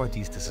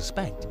authorities to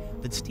suspect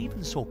that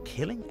Stephen saw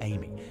killing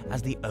Amy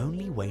as the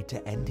only way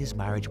to end his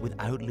marriage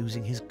without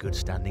losing his good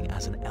standing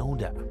as an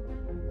elder.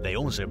 They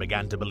also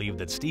began to believe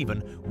that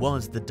Stephen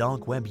was the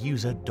dark web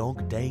user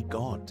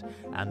DogDayGod,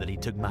 and that he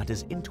took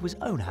matters into his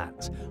own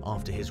hands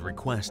after his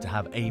request to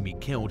have Amy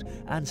killed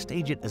and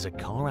stage it as a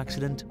car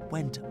accident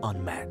went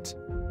unmet.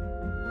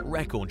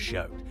 Records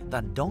showed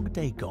that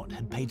DogDayGod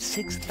had paid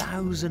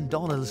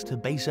 $6,000 to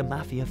Besa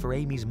Mafia for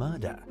Amy's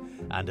murder,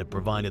 and had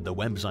provided the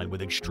website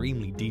with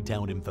extremely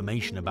detailed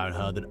information about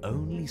her that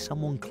only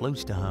someone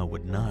close to her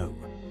would know.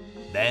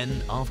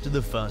 Then, after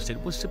the first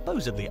hit was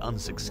supposedly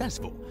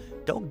unsuccessful,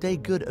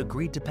 DogDayGod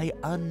agreed to pay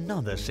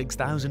another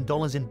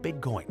 $6,000 in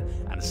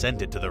Bitcoin and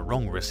sent it to the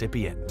wrong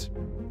recipient.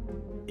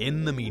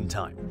 In the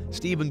meantime,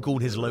 Stephen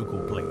called his local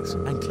police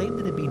and claimed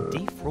that he'd been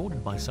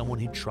defrauded by someone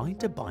he'd tried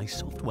to buy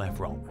software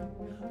from.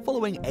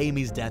 Following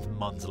Amy's death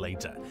months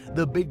later,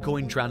 the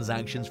Bitcoin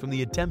transactions from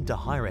the attempt to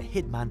hire a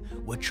hitman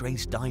were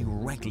traced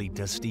directly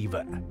to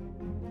Stephen.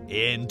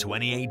 In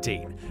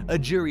 2018, a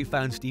jury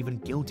found Stephen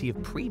guilty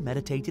of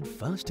premeditated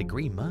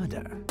first-degree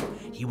murder.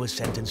 He was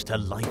sentenced to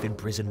life in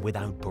prison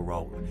without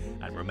parole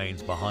and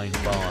remains behind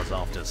bars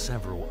after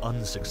several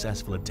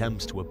unsuccessful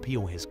attempts to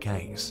appeal his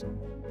case.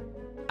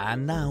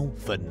 And now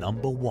for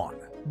number 1.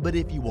 But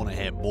if you want to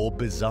hear more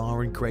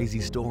bizarre and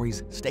crazy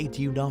stories, stay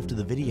tuned after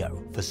the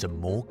video for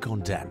some more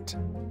content.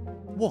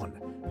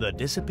 1. The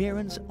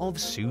disappearance of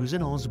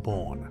Susan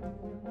Osborne.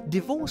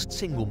 Divorced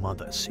single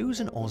mother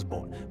Susan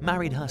Osborne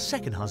married her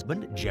second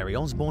husband, Jerry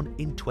Osborne,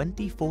 in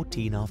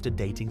 2014 after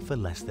dating for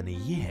less than a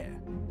year.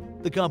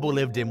 The couple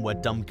lived in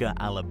Wetumpka,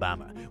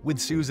 Alabama, with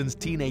Susan's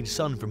teenage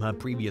son from her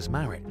previous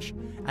marriage,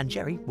 and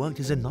Jerry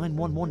worked as a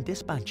 911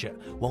 dispatcher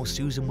while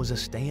Susan was a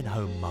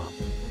stay-at-home mom.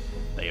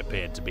 They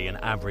appeared to be an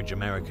average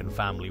American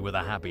family with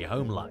a happy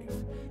home life,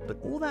 but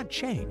all that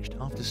changed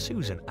after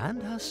Susan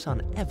and her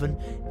son Evan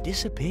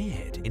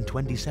disappeared in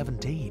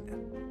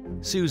 2017.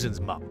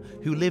 Susan's mum,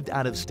 who lived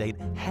out of state,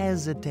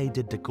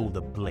 hesitated to call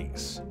the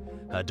police.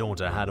 Her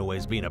daughter had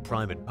always been a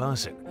private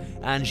person,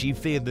 and she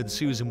feared that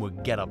Susan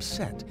would get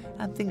upset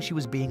and think she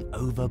was being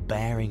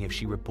overbearing if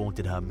she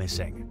reported her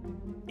missing.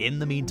 In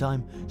the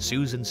meantime,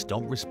 Susan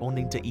stopped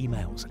responding to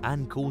emails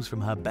and calls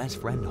from her best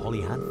friend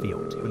Holly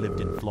Hadfield, who lived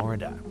in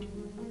Florida.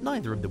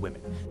 Neither of the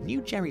women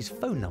knew Jerry's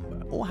phone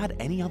number or had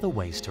any other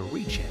ways to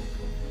reach him.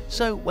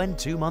 So when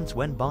 2 months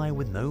went by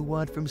with no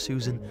word from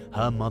Susan,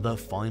 her mother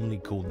finally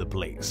called the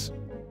police.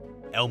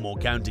 Elmore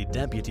County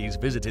deputies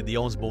visited the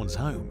Osbornes'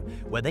 home,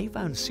 where they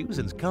found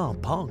Susan's car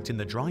parked in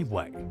the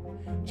driveway.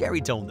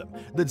 Jerry told them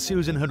that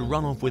Susan had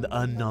run off with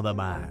another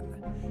man.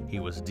 He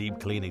was deep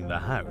cleaning the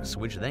house,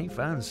 which they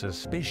found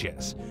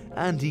suspicious,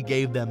 and he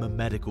gave them a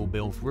medical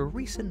bill for a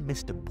recent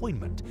missed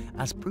appointment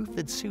as proof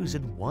that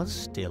Susan was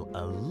still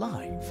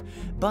alive.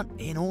 But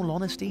in all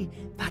honesty,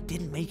 that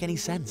didn't make any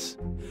sense.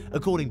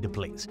 According to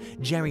police,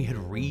 Jerry had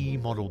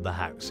remodeled the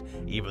house,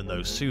 even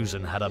though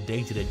Susan had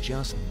updated it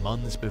just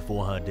months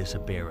before her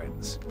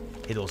disappearance.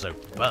 It also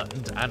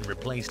burned and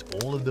replaced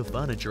all of the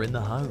furniture in the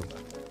home.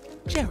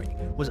 Jerry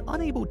was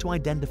unable to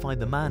identify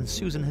the man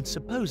Susan had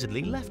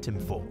supposedly left him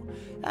for,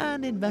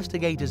 and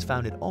investigators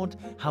found it odd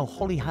how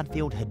Holly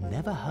Hadfield had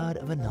never heard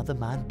of another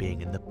man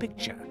being in the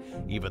picture,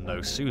 even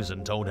though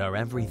Susan told her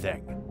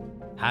everything.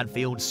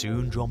 Hadfield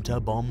soon dropped her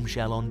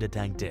bombshell on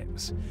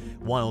detectives.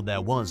 While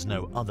there was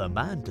no other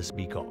man to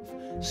speak of,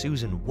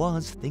 Susan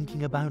was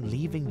thinking about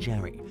leaving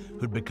Jerry,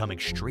 who'd become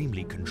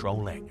extremely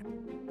controlling.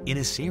 In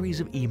a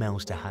series of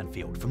emails to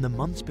Hadfield from the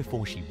months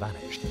before she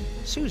vanished,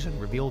 Susan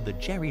revealed that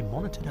Jerry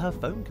monitored her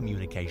phone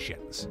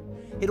communications.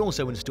 It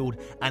also installed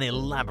an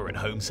elaborate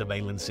home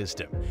surveillance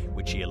system,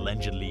 which he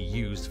allegedly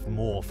used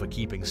more for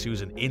keeping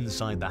Susan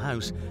inside the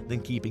house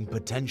than keeping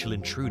potential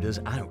intruders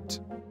out.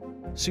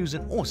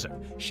 Susan also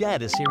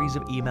shared a series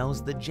of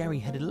emails that Jerry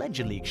had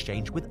allegedly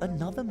exchanged with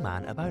another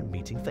man about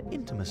meeting for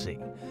intimacy,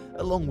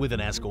 along with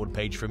an escort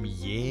page from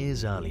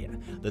years earlier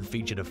that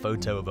featured a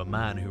photo of a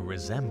man who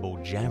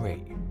resembled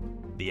Jerry.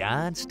 The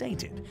ad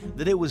stated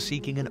that it was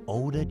seeking an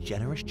older,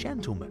 generous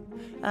gentleman,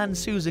 and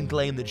Susan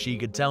claimed that she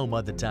could tell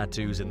by the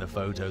tattoos in the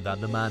photo that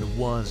the man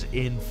was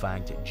in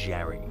fact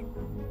Jerry.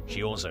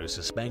 She also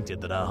suspected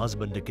that her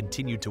husband had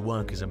continued to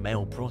work as a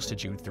male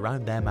prostitute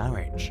throughout their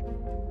marriage.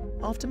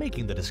 After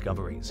making the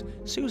discoveries,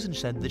 Susan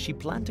said that she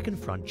planned to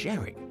confront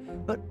Jerry,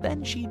 but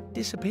then she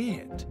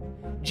disappeared.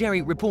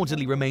 Jerry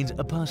reportedly remains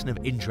a person of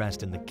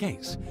interest in the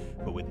case,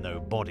 but with no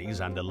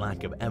bodies and a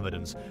lack of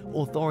evidence,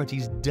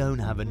 authorities don't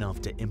have enough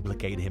to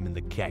implicate him in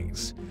the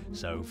case.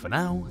 So for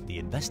now, the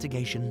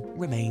investigation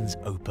remains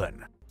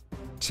open.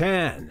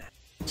 10.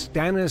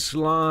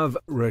 Stanislav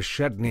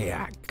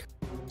Reshetniak.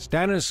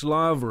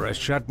 Stanislav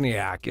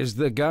Reshetniak is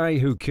the guy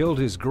who killed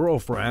his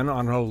girlfriend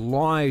on a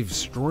live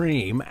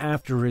stream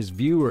after his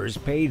viewers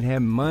paid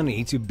him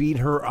money to beat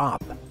her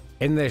up.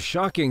 In the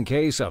shocking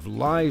case of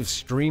live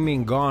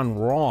streaming gone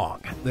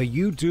wrong, the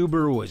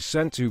YouTuber was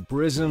sent to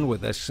prison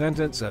with a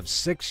sentence of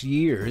 6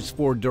 years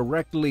for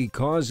directly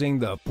causing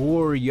the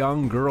poor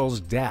young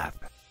girl's death.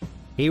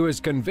 He was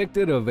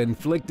convicted of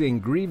inflicting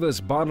grievous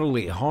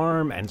bodily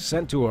harm and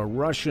sent to a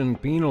Russian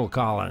penal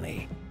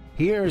colony.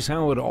 Here's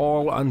how it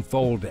all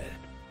unfolded.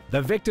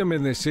 The victim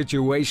in this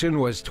situation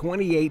was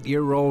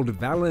 28-year-old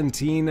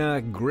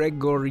Valentina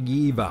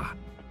Gregorieva.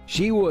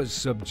 She was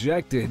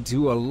subjected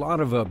to a lot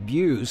of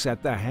abuse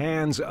at the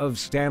hands of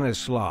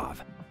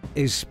Stanislav,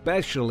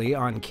 especially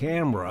on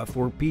camera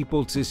for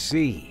people to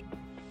see.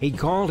 He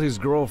called his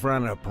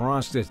girlfriend a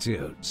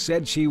prostitute,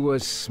 said she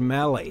was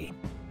smelly,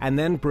 and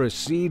then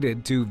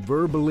proceeded to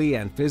verbally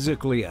and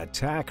physically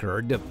attack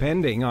her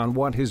depending on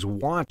what his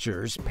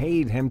watchers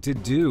paid him to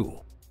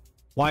do.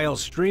 While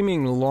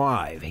streaming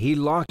live, he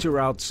locked her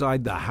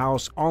outside the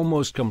house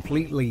almost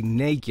completely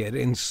naked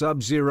in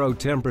sub-zero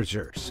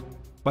temperatures.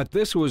 But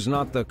this was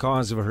not the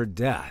cause of her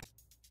death.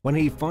 When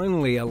he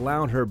finally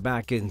allowed her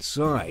back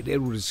inside, it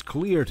was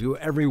clear to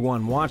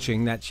everyone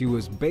watching that she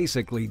was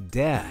basically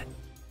dead.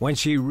 When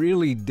she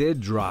really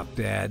did drop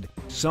dead,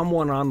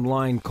 someone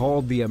online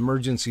called the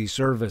emergency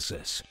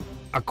services.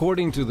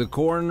 According to the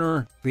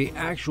coroner, the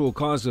actual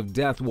cause of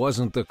death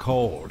wasn't the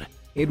cold.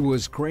 It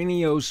was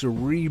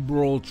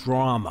craniocerebral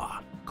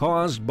trauma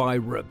caused by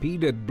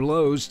repeated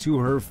blows to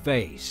her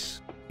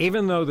face.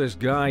 Even though this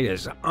guy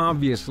is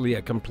obviously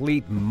a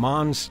complete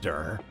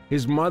monster,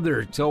 his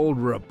mother told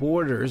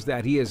reporters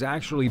that he is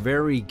actually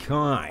very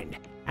kind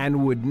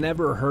and would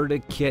never hurt a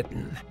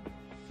kitten.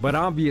 But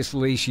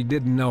obviously she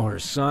didn't know her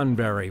son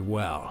very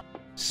well,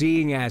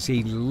 seeing as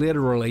he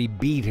literally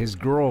beat his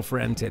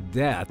girlfriend to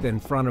death in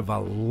front of a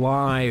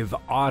live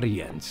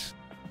audience.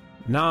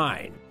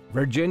 9.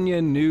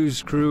 Virginia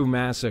News Crew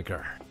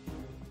Massacre.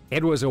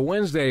 It was a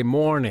Wednesday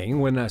morning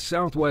when a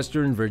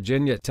Southwestern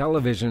Virginia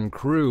television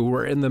crew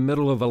were in the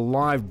middle of a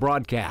live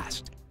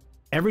broadcast.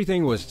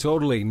 Everything was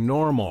totally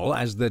normal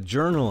as the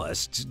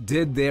journalists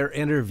did their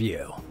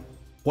interview.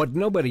 What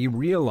nobody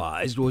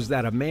realized was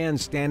that a man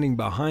standing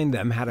behind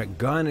them had a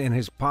gun in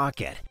his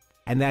pocket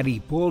and that he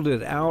pulled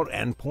it out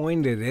and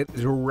pointed it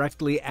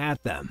directly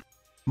at them.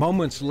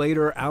 Moments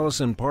later,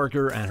 Allison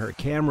Parker and her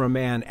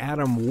cameraman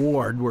Adam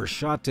Ward were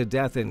shot to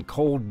death in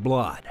cold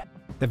blood.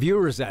 The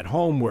viewers at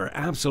home were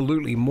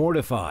absolutely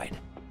mortified.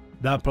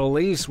 The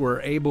police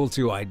were able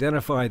to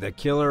identify the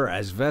killer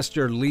as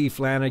Vester Lee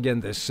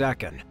Flanagan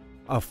II,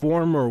 a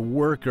former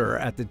worker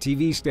at the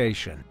TV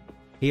station.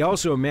 He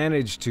also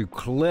managed to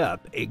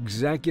clip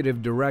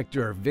Executive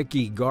Director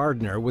Vicki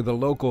Gardner with the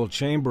local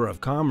Chamber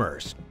of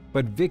Commerce,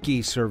 but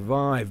Vicki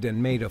survived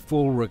and made a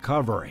full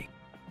recovery.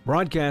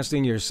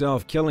 Broadcasting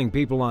yourself killing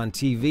people on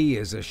TV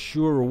is a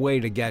sure way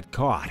to get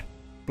caught.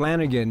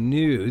 Flanagan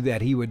knew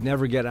that he would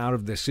never get out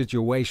of the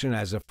situation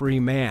as a free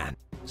man,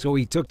 so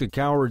he took the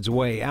coward's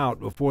way out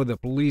before the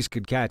police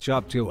could catch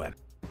up to him.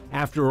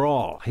 After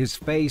all, his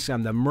face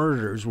and the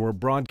murders were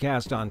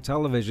broadcast on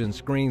television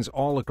screens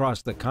all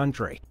across the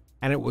country,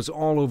 and it was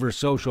all over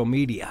social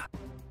media.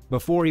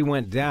 Before he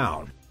went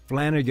down,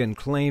 Flanagan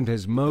claimed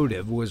his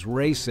motive was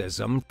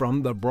racism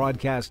from the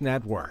broadcast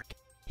network.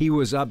 He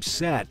was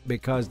upset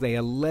because they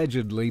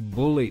allegedly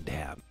bullied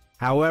him.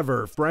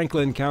 However,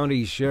 Franklin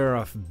County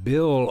Sheriff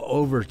Bill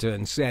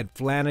Overton said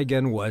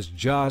Flanagan was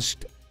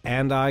just,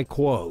 and I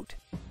quote,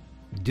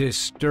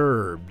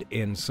 disturbed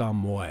in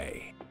some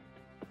way.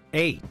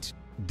 8.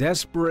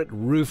 Desperate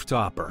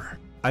Rooftopper.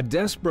 A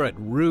desperate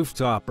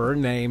rooftopper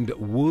named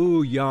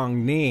Wu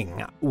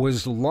Yongning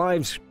was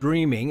live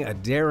streaming a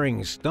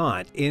daring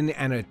stunt in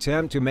an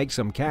attempt to make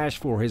some cash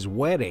for his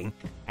wedding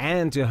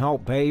and to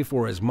help pay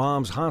for his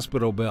mom's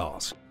hospital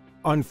bills.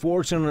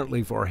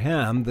 Unfortunately for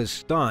him, the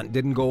stunt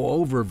didn't go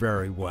over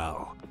very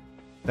well.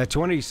 The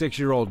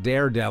 26-year-old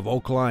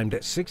daredevil climbed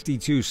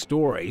 62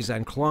 stories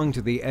and clung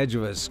to the edge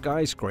of a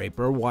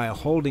skyscraper while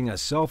holding a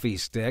selfie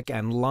stick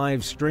and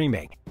live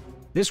streaming.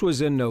 This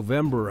was in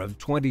November of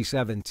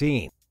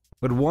 2017,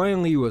 but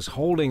while he was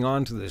holding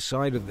onto the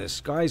side of the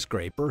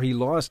skyscraper, he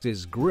lost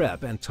his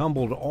grip and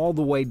tumbled all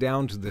the way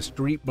down to the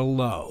street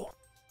below.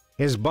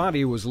 His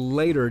body was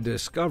later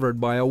discovered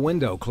by a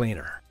window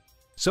cleaner.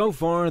 So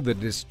far, the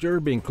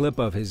disturbing clip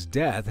of his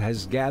death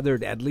has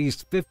gathered at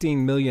least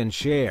 15 million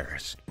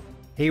shares.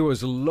 He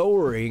was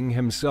lowering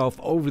himself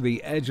over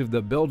the edge of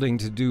the building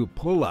to do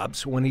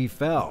pull-ups when he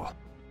fell,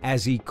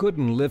 as he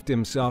couldn't lift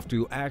himself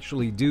to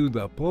actually do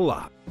the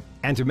pull-up.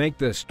 And to make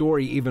the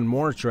story even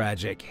more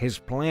tragic, his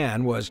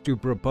plan was to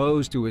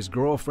propose to his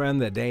girlfriend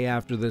the day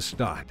after the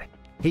stunt.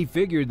 He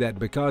figured that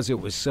because it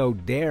was so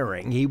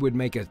daring, he would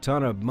make a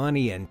ton of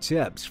money and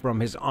tips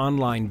from his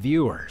online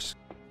viewers.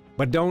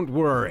 But don't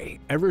worry,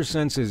 ever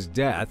since his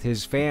death,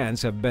 his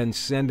fans have been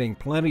sending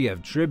plenty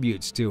of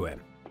tributes to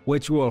him,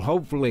 which will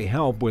hopefully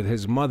help with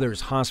his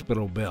mother's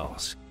hospital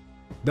bills.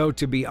 Though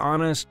to be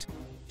honest,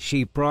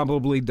 she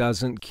probably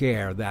doesn't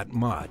care that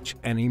much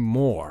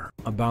anymore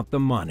about the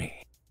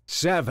money.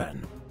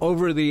 7.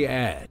 Over the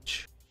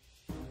Edge.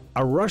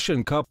 A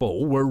Russian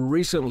couple were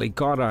recently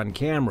caught on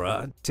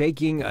camera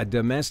taking a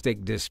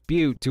domestic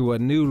dispute to a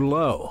new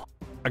low.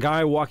 A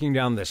guy walking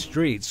down the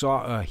street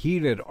saw a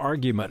heated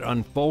argument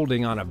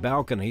unfolding on a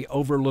balcony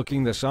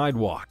overlooking the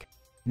sidewalk.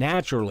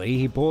 Naturally,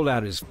 he pulled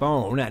out his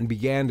phone and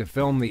began to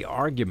film the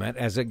argument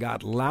as it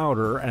got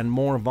louder and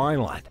more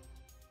violent.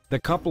 The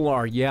couple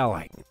are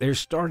yelling, they're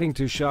starting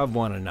to shove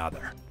one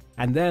another,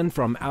 and then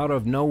from out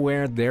of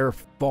nowhere they're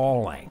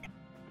falling.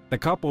 The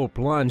couple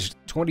plunged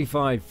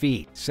 25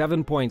 feet,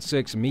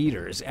 7.6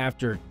 meters,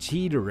 after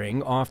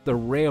teetering off the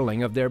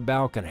railing of their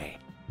balcony.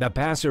 The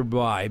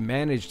passerby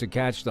managed to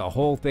catch the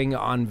whole thing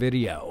on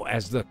video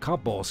as the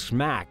couple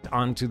smacked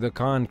onto the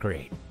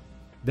concrete.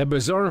 The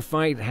bizarre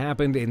fight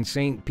happened in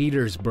St.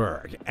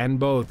 Petersburg, and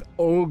both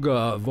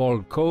Olga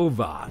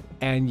Volkova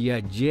and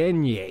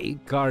Yevgeny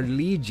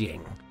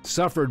Karlijin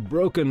suffered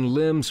broken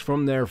limbs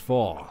from their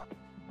fall.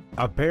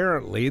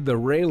 Apparently, the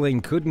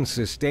railing couldn't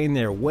sustain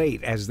their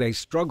weight as they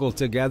struggled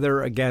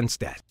together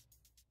against it.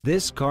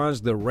 This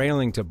caused the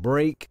railing to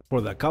break, for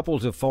the couple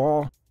to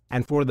fall,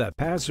 and for the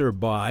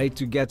passerby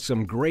to get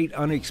some great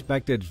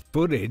unexpected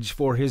footage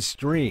for his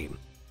stream.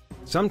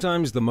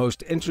 Sometimes the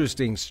most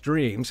interesting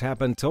streams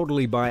happen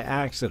totally by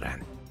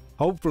accident.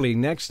 Hopefully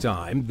next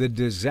time, the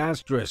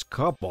disastrous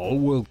couple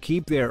will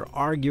keep their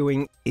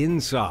arguing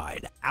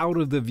inside, out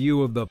of the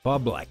view of the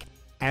public,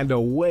 and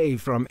away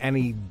from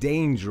any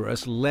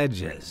dangerous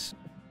ledges.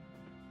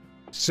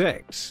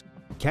 6.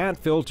 Cat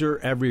filter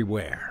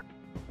everywhere.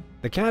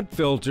 The cat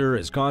filter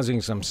is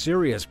causing some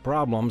serious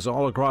problems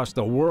all across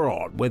the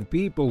world with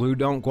people who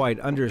don't quite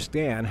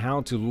understand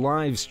how to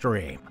live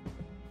stream.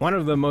 One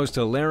of the most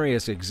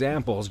hilarious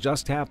examples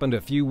just happened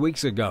a few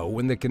weeks ago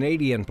when the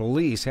Canadian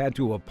police had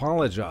to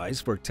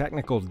apologize for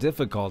technical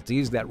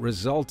difficulties that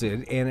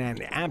resulted in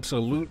an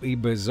absolutely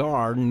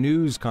bizarre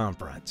news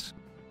conference.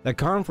 The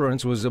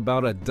conference was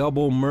about a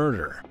double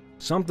murder,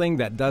 something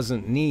that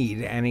doesn't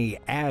need any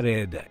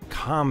added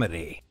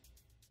comedy.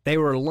 They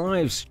were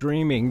live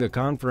streaming the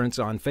conference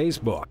on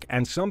Facebook,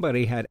 and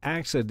somebody had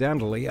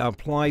accidentally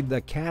applied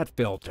the cat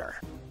filter.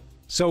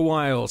 So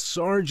while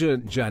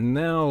Sergeant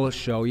Janelle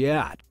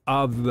Choyette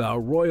of the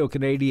Royal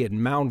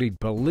Canadian Mounted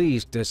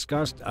Police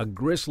discussed a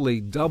grisly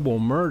double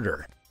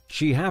murder,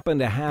 She happened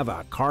to have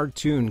a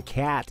cartoon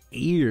cat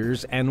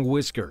ears and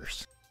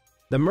whiskers.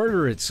 The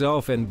murder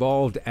itself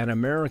involved an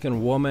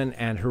American woman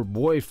and her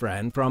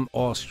boyfriend from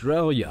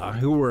Australia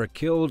who were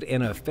killed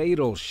in a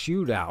fatal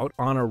shootout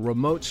on a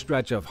remote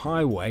stretch of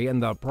highway in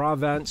the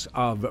province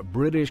of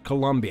British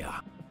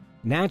Columbia.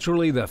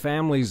 Naturally, the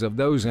families of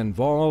those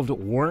involved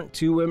weren't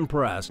too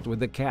impressed with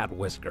the cat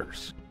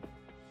whiskers.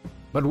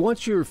 But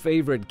what's your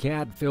favorite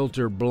cat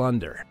filter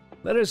blunder?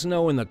 Let us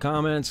know in the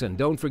comments, and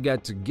don't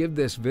forget to give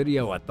this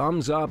video a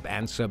thumbs up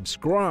and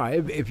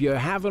subscribe if you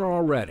haven't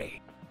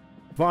already.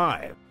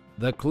 5.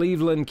 The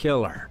Cleveland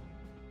Killer.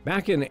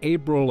 Back in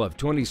April of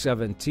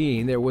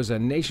 2017, there was a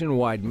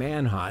nationwide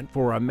manhunt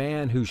for a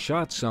man who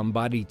shot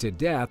somebody to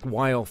death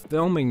while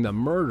filming the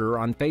murder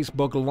on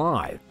Facebook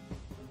Live.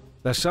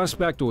 The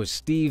suspect was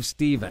Steve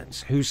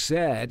Stevens, who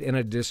said in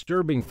a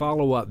disturbing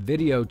follow-up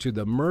video to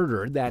the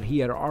murder that he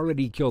had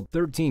already killed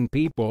 13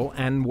 people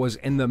and was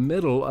in the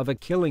middle of a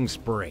killing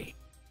spree.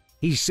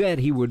 He said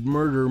he would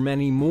murder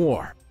many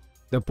more.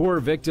 The poor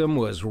victim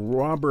was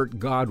Robert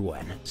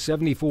Godwin,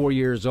 74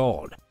 years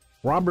old.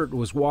 Robert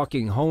was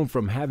walking home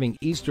from having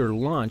Easter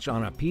lunch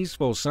on a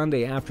peaceful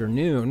Sunday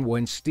afternoon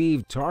when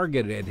Steve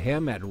targeted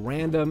him at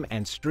random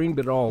and streamed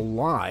it all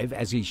live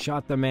as he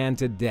shot the man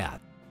to death.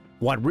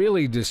 What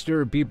really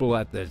disturbed people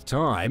at the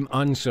time,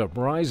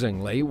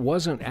 unsurprisingly,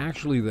 wasn't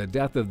actually the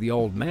death of the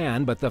old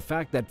man, but the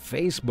fact that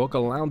Facebook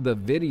allowed the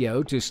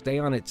video to stay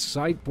on its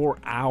site for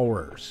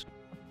hours.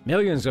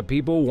 Millions of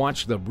people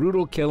watched the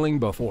brutal killing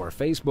before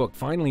Facebook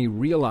finally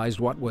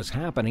realized what was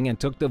happening and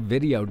took the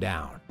video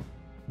down.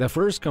 The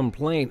first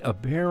complaint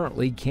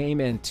apparently came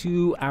in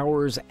 2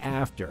 hours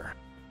after,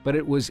 but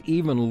it was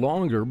even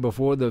longer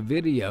before the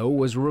video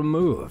was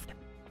removed.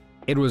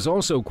 It was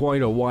also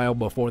quite a while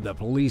before the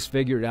police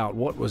figured out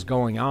what was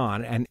going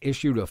on and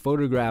issued a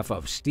photograph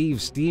of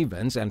Steve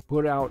Stevens and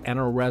put out an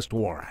arrest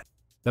warrant.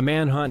 The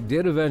manhunt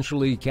did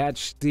eventually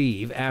catch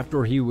Steve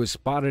after he was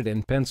spotted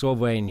in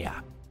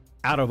Pennsylvania.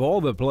 Out of all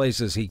the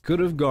places he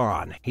could have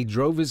gone, he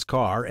drove his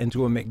car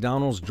into a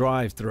McDonald's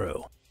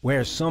drive-thru,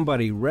 where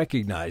somebody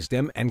recognized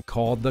him and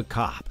called the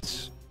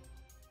cops.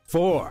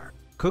 4.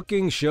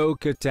 Cooking show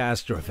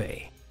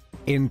catastrophe.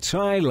 In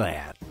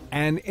Thailand,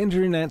 an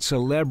internet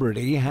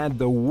celebrity had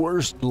the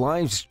worst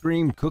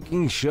live-stream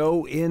cooking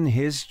show in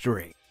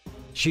history.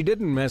 She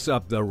didn't mess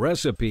up the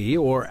recipe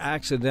or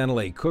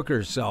accidentally cook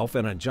herself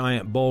in a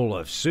giant bowl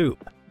of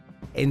soup.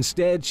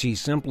 Instead, she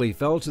simply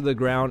fell to the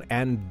ground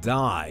and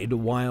died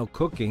while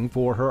cooking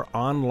for her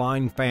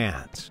online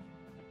fans.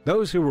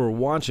 Those who were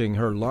watching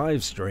her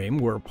live stream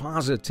were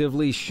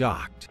positively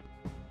shocked.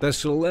 The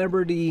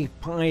celebrity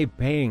Pai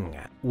Peng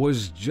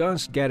was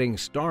just getting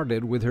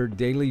started with her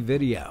daily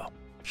video.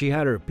 She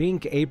had her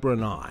pink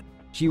apron on.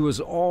 She was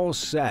all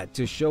set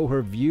to show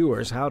her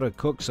viewers how to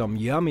cook some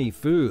yummy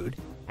food,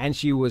 and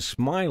she was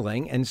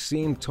smiling and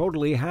seemed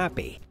totally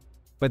happy.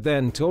 But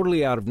then,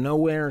 totally out of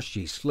nowhere,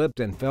 she slipped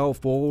and fell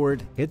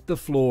forward, hit the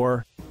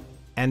floor,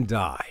 and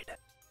died.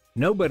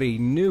 Nobody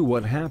knew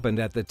what happened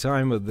at the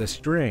time of the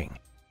string.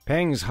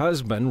 Peng's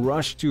husband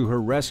rushed to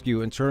her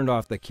rescue and turned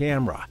off the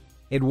camera.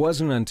 It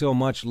wasn't until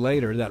much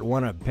later that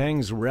one of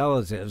Peng's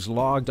relatives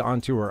logged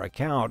onto her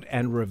account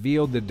and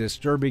revealed the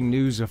disturbing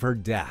news of her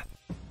death.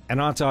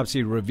 An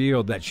autopsy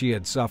revealed that she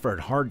had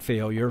suffered heart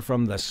failure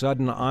from the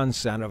sudden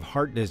onset of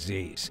heart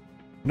disease.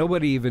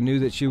 Nobody even knew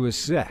that she was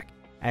sick,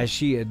 as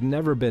she had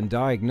never been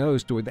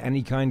diagnosed with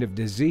any kind of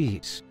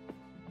disease.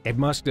 It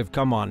must have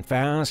come on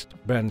fast,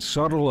 been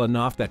subtle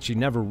enough that she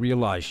never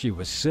realized she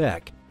was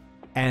sick,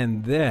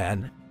 and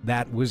then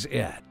that was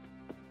it.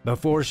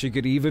 Before she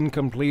could even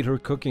complete her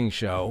cooking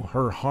show,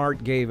 her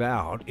heart gave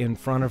out in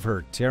front of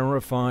her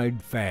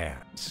terrified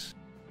fans.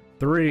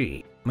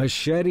 3.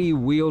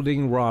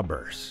 Machete-wielding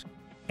robbers.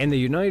 In the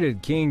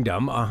United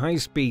Kingdom, a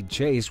high-speed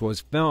chase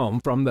was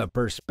filmed from the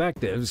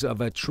perspectives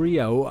of a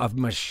trio of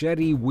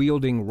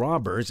machete-wielding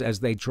robbers as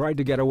they tried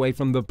to get away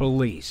from the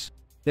police.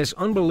 This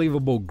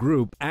unbelievable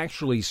group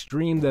actually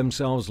streamed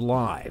themselves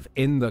live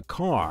in the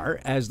car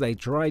as they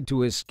tried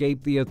to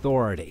escape the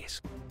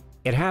authorities.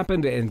 It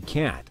happened in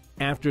Kent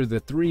after the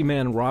 3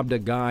 men robbed a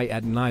guy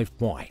at knife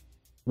point.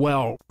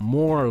 Well,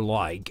 more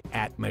like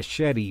at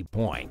machete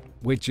point,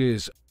 which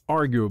is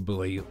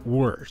arguably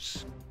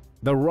worse.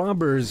 The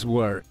robbers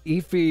were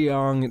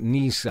Ifeong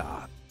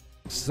Nisa,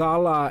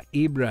 Salah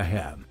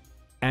Ibrahim,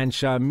 and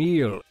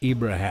Shamil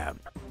Ibrahim.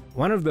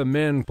 One of the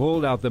men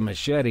pulled out the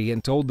machete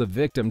and told the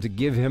victim to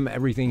give him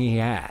everything he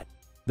had.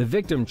 The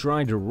victim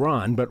tried to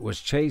run but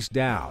was chased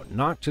down,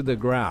 knocked to the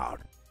ground,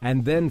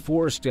 and then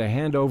forced to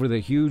hand over the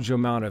huge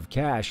amount of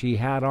cash he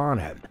had on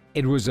him.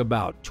 It was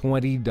about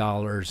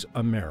 $20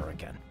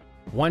 American.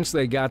 Once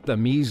they got the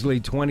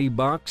measly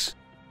 $20,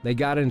 they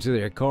got into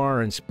their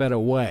car and sped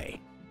away,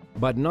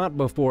 but not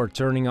before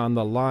turning on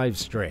the live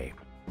stream.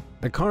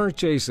 The car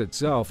chase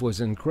itself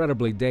was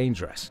incredibly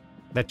dangerous.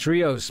 The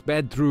trio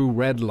sped through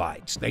red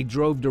lights, they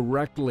drove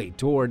directly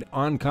toward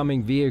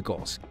oncoming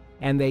vehicles,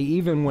 and they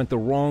even went the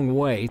wrong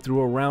way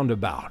through a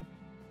roundabout.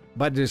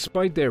 But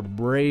despite their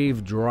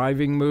brave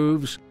driving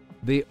moves,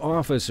 the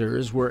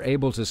officers were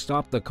able to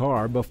stop the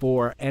car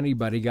before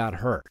anybody got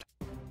hurt.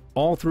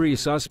 All 3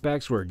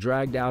 suspects were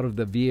dragged out of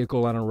the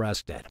vehicle and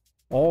arrested.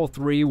 All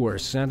 3 were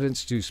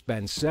sentenced to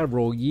spend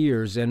several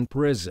years in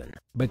prison,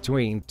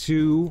 between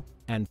 2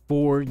 and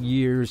 4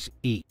 years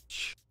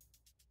each.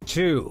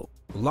 2.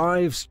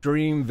 Live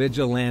stream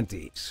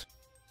vigilantes.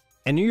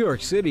 In New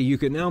York City, you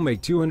can now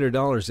make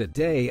 $200 a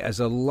day as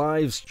a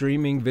live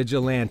streaming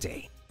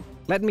vigilante.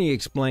 Let me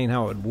explain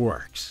how it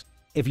works.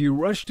 If you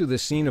rush to the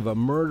scene of a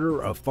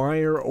murder, a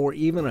fire, or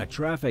even a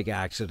traffic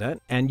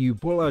accident, and you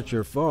pull out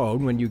your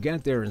phone when you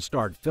get there and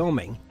start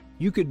filming,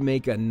 you could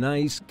make a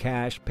nice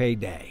cash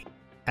payday.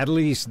 At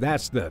least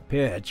that's the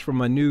pitch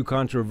from a new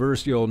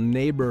controversial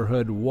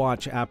Neighborhood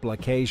Watch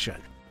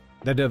application.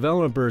 The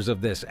developers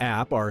of this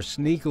app are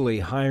sneakily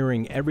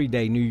hiring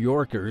everyday New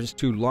Yorkers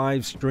to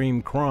live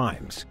stream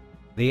crimes.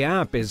 The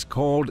app is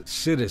called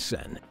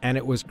Citizen, and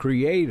it was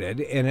created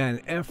in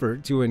an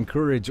effort to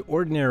encourage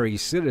ordinary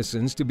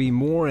citizens to be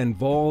more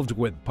involved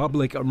with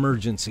public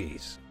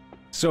emergencies.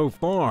 So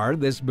far,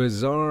 this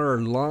bizarre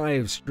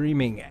live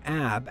streaming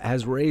app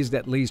has raised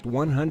at least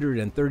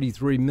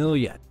 $133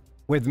 million,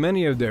 with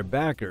many of their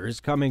backers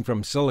coming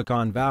from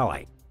Silicon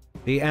Valley.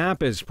 The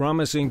app is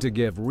promising to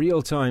give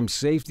real-time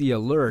safety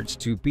alerts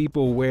to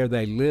people where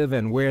they live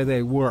and where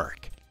they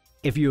work.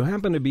 If you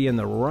happen to be in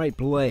the right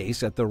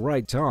place at the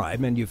right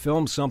time and you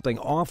film something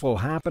awful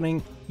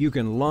happening, you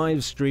can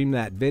live stream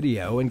that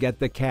video and get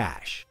the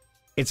cash.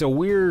 It's a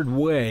weird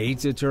way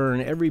to turn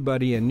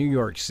everybody in New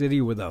York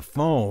City with a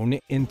phone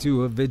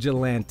into a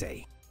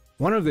vigilante.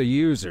 One of the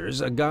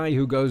users, a guy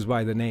who goes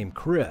by the name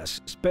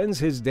Chris, spends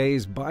his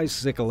days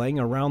bicycling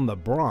around the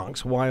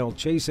Bronx while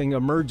chasing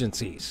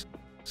emergencies.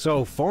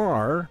 So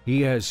far,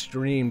 he has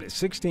streamed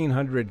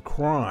 1,600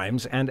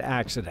 crimes and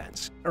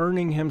accidents,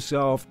 earning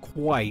himself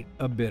quite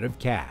a bit of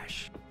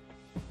cash.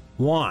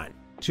 1.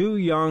 Too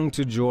young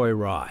to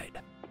joyride.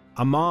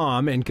 A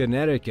mom in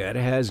Connecticut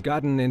has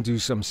gotten into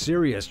some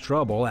serious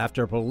trouble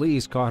after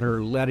police caught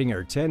her letting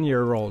her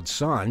 10-year-old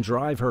son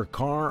drive her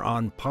car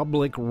on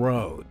public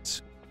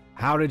roads.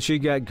 How did she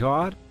get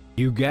caught?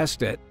 You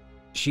guessed it.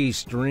 She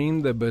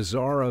streamed the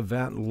bizarre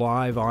event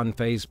live on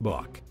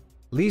Facebook.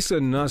 Lisa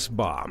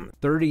Nussbaum,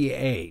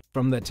 38,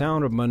 from the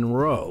town of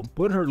Monroe,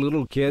 put her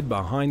little kid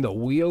behind the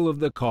wheel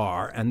of the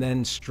car and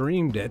then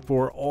streamed it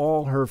for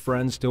all her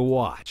friends to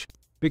watch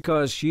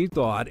because she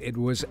thought it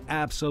was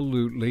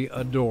absolutely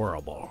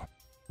adorable.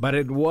 But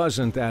it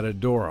wasn't that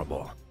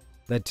adorable.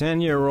 The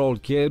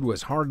 10-year-old kid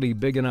was hardly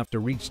big enough to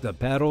reach the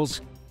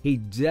pedals, he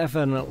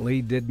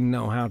definitely didn't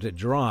know how to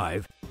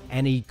drive,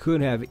 and he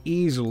could have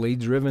easily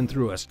driven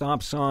through a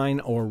stop sign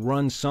or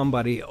run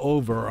somebody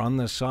over on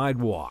the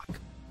sidewalk.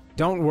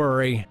 Don't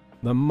worry,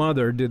 the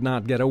mother did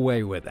not get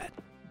away with it.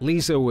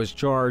 Lisa was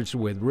charged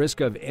with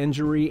risk of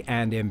injury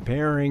and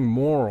impairing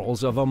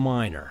morals of a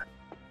minor.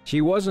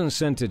 She wasn't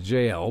sent to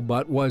jail,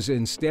 but was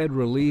instead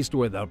released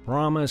with a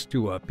promise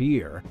to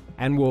appear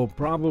and will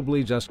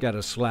probably just get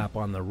a slap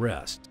on the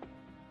wrist.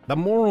 The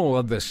moral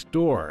of the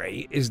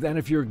story is that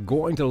if you're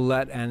going to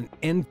let an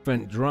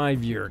infant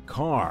drive your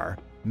car,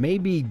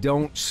 maybe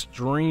don't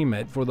stream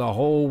it for the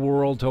whole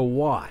world to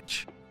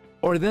watch.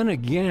 Or then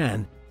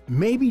again,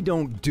 maybe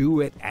don't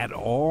do it at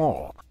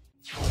all.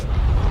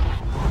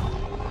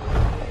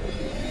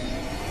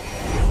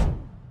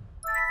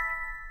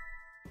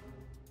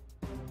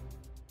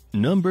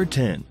 Number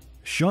 10.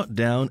 Shot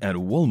down at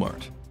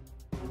Walmart.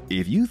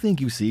 If you think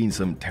you've seen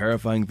some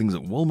terrifying things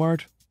at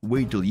Walmart,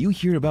 wait till you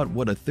hear about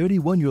what a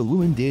 31-year-old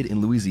woman did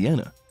in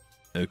Louisiana.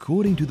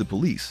 According to the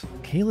police,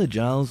 Kayla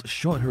Giles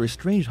shot her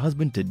estranged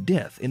husband to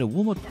death in a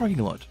Walmart parking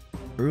lot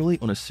early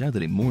on a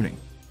Saturday morning.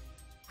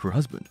 Her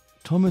husband,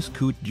 Thomas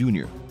Coote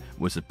Jr.,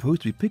 was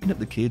supposed to be picking up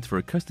the kids for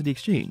a custody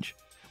exchange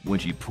when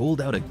she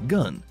pulled out a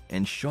gun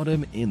and shot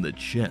him in the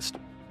chest.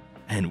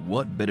 And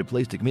what better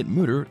place to commit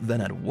murder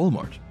than at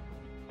Walmart?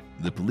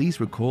 The police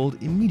were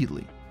called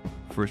immediately.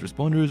 First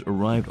responders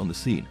arrived on the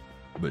scene,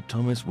 but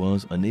Thomas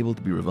was unable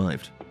to be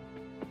revived.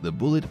 The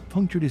bullet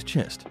punctured his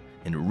chest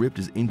and ripped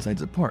his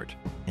insides apart,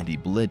 and he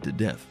bled to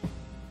death.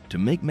 To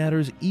make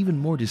matters even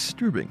more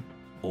disturbing,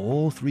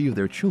 all 3 of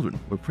their children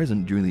were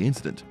present during the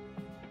incident.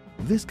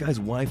 This guy's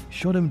wife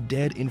shot him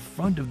dead in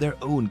front of their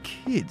own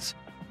kids.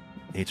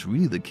 It's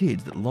really the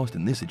kids that lost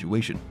in this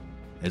situation,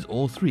 as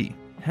all 3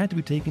 had to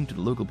be taken to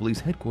the local police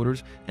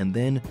headquarters and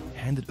then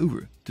handed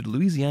over to the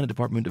Louisiana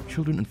Department of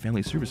Children and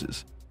Family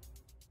Services.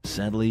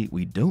 Sadly,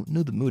 we don't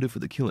know the motive for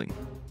the killing.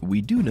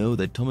 We do know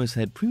that Thomas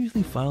had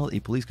previously filed a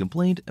police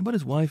complaint about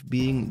his wife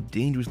being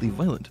dangerously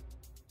violent.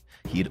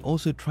 He had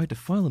also tried to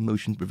file a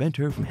motion to prevent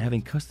her from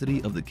having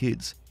custody of the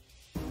kids.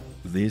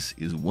 This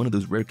is one of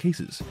those rare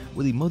cases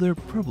where the mother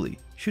probably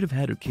should have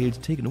had her kids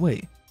taken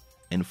away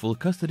and full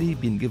custody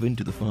being given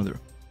to the father.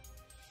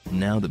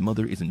 Now the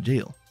mother is in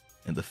jail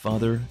and the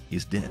father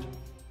is dead.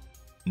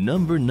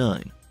 Number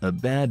 9. A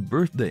bad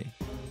birthday.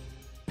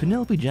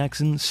 Penelope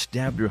Jackson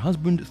stabbed her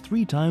husband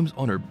 3 times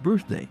on her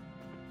birthday.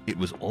 It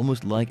was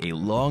almost like a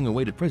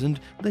long-awaited present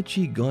that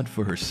she got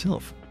for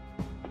herself.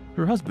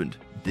 Her husband,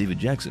 David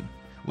Jackson,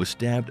 was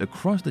stabbed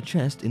across the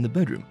chest in the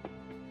bedroom.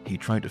 He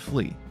tried to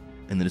flee,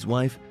 and then his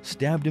wife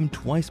stabbed him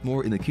twice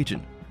more in the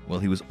kitchen while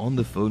he was on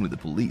the phone with the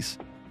police.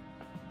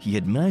 He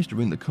had managed to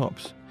ring the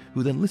cops,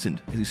 who then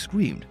listened as he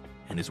screamed,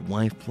 and his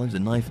wife plunged a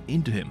knife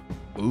into him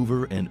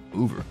over and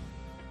over.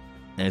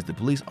 As the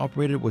police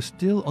operator was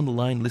still on the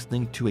line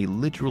listening to a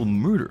literal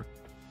murder,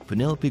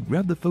 Penelope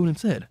grabbed the phone and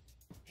said,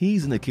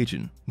 "He's in the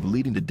kitchen,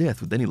 bleeding to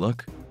death with any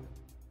luck."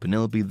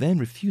 Penelope then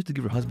refused to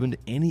give her husband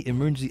any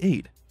emergency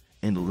aid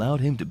and allowed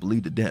him to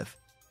bleed to death.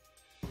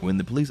 When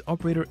the police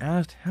operator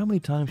asked how many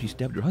times she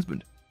stabbed her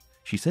husband,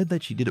 she said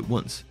that she did it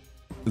once.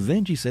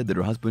 Then she said that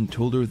her husband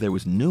told her there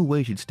was no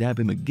way she'd stab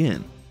him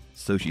again,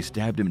 so she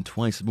stabbed him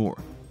twice more.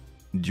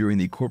 During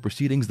the court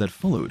proceedings that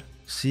followed,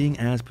 seeing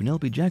as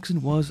Penelope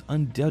Jackson was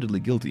undoubtedly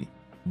guilty,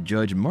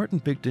 Judge Martin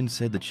Picton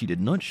said that she did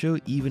not show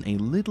even a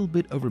little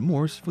bit of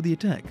remorse for the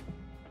attack.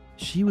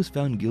 She was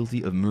found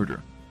guilty of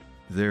murder.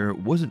 There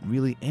wasn't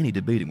really any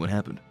debating what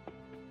happened.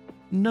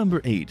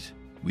 Number 8.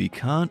 We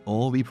can't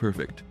all be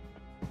perfect.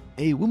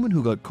 A woman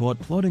who got caught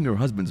plotting her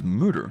husband's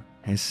murder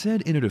has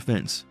said in her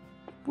defense,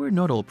 "We're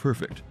not all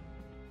perfect."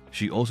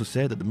 She also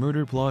said that the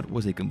murder plot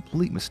was a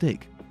complete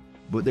mistake,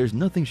 but there's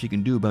nothing she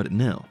can do about it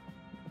now.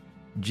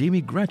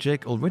 Jamie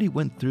Grachek already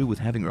went through with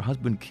having her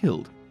husband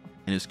killed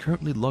and is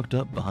currently locked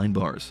up behind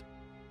bars.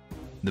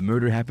 The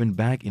murder happened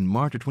back in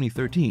March of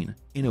 2013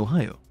 in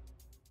Ohio.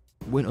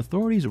 When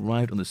authorities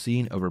arrived on the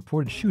scene of a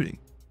reported shooting,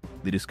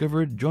 they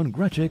discovered John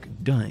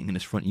Grachek dying in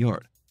his front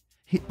yard,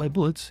 hit by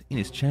bullets in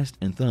his chest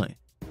and thigh.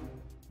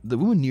 The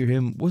woman near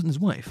him wasn't his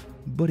wife,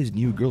 but his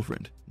new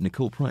girlfriend,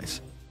 Nicole Price.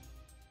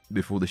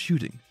 Before the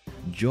shooting,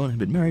 John had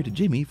been married to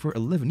Jamie for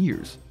 11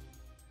 years.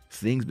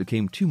 Things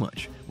became too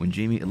much when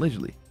Jamie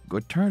allegedly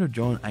got tired of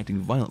John acting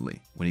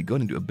violently when he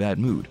got into a bad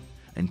mood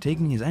and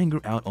taking his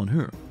anger out on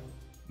her.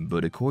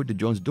 But according to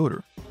John's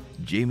daughter,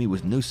 Jamie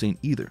was no saint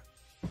either.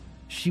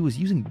 She was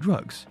using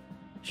drugs,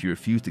 she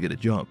refused to get a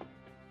job,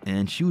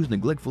 and she was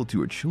neglectful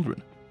to her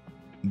children.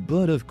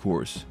 But of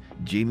course,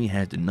 Jamie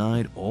has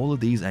denied all of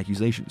these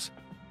accusations.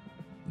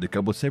 The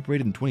couple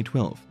separated in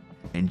 2012,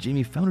 and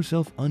Jamie found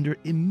herself under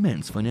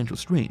immense financial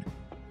strain.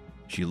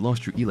 She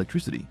lost her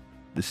electricity,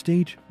 the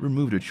state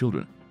removed her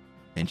children,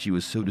 and she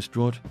was so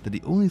distraught that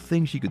the only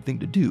thing she could think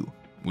to do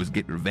was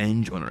get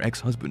revenge on her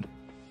ex-husband.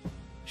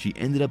 She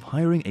ended up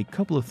hiring a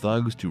couple of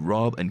thugs to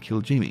rob and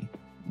kill Jamie,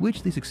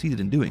 which they succeeded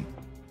in doing.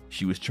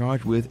 She was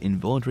charged with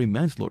involuntary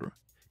manslaughter,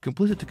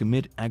 complicit to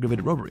commit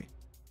aggravated robbery,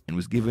 and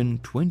was given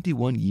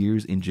 21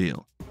 years in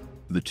jail.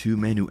 The two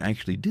men who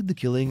actually did the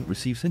killing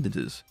received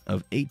sentences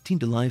of 18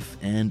 to life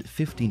and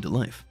 15 to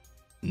life.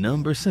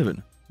 Number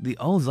 7. The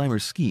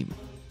Alzheimer's scheme.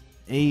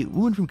 A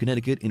woman from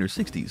Connecticut in her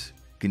 60s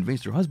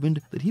convinced her husband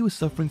that he was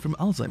suffering from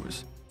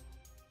Alzheimer's.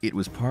 It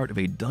was part of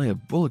a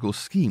diabolical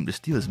scheme to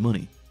steal his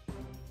money.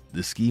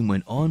 The scheme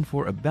went on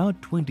for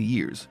about 20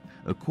 years,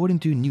 according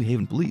to New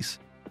Haven police.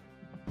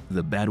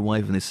 The bad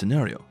wife in this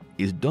scenario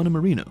is Donna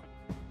Marino.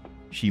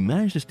 She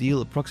managed to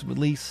steal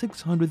approximately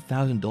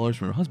 $600,000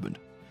 from her husband,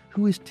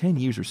 who is 10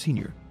 years her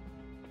senior.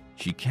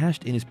 She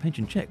cashed in his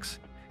pension checks,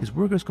 his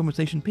workers'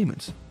 compensation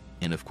payments,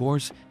 and of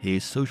course,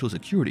 his Social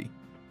Security.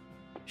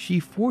 She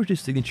forged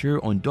his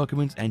signature on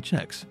documents and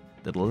checks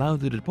that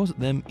allowed her to deposit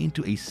them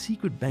into a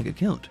secret bank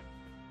account.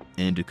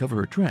 And to cover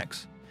her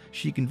tracks,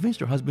 she convinced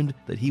her husband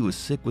that he was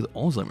sick with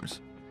Alzheimer's,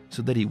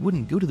 so that he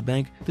wouldn't go to the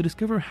bank to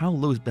discover how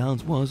low his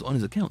balance was on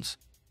his accounts.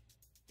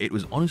 It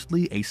was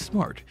honestly a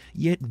smart,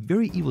 yet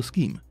very evil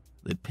scheme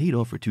that paid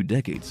off for 2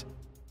 decades.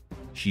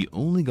 She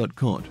only got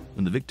caught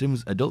when the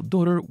victim's adult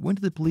daughter went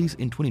to the police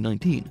in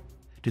 2019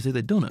 to say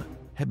that Donna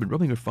had been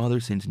robbing her father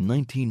since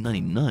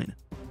 1999,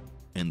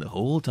 and the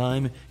whole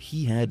time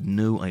he had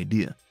no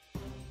idea.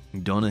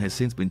 Donna has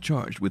since been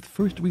charged with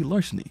first-degree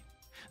larceny,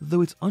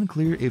 though it's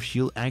unclear if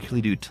she'll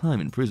actually do time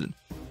in prison.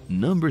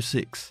 Number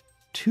 6.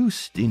 Too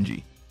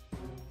stingy.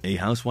 A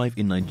housewife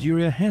in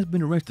Nigeria has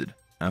been arrested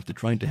after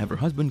trying to have her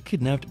husband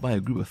kidnapped by a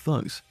group of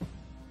thugs.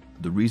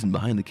 The reason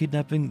behind the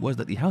kidnapping was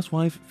that the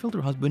housewife felt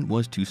her husband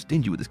was too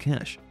stingy with his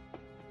cash.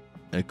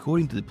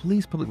 According to the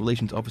police public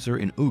relations officer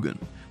in Ogun,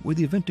 where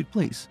the event took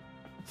place,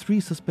 3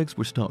 suspects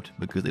were stopped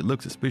because they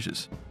looked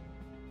suspicious.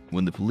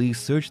 When the police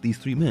searched these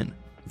 3 men,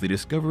 they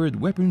discovered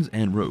weapons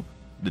and rope,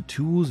 the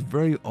tools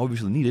very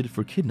obviously needed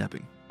for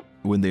kidnapping.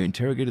 When they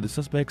interrogated the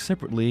suspects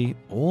separately,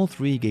 all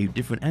 3 gave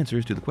different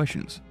answers to the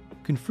questions,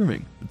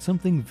 confirming that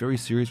something very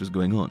serious was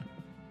going on.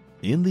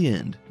 In the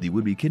end, the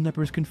would-be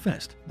kidnappers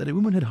confessed that a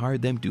woman had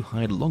hired them to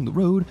hide along the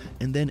road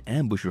and then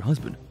ambush her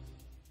husband.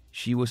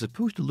 She was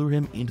supposed to lure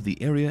him into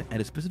the area at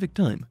a specific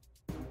time.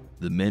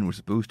 The men were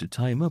supposed to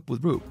tie him up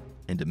with rope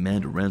and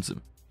demand a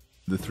ransom.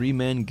 The 3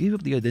 men gave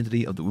up the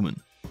identity of the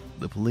woman.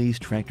 The police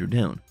tracked her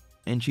down,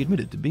 and she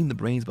admitted to being the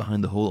brains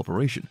behind the whole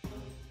operation.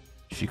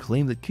 She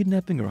claimed that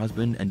kidnapping her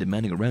husband and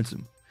demanding a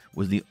ransom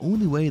was the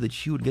only way that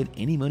she would get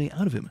any money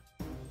out of him.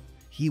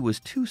 He was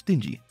too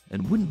stingy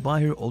and wouldn't buy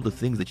her all the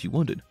things that she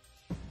wanted,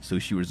 so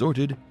she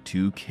resorted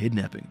to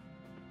kidnapping.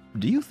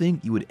 Do you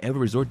think you would ever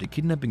resort to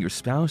kidnapping your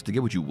spouse to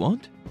get what you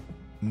want?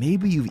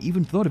 Maybe you've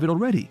even thought of it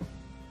already.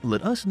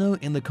 Let us know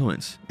in the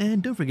comments,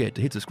 and don't forget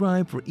to hit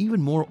subscribe for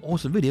even more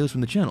awesome videos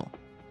from the channel.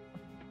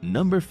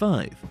 Number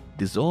 5.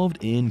 Dissolved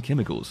in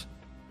chemicals.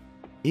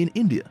 In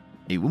India,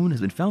 a woman has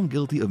been found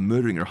guilty of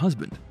murdering her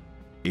husband.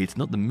 It's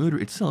not the murder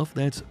itself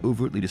that's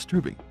overtly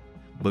disturbing,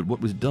 but what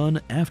was done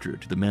after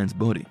to the man's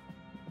body.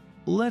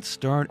 Let's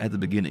start at the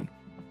beginning.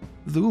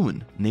 The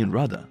woman, named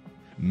Radha,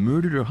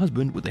 murdered her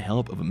husband with the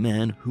help of a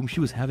man whom she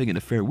was having an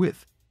affair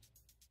with.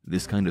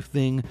 This kind of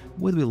thing,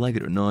 whether we like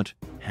it or not,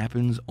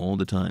 happens all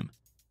the time.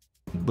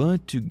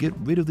 But to get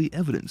rid of the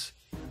evidence,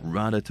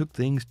 Radha took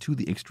things to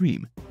the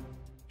extreme.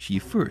 She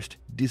first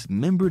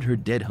dismembered her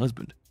dead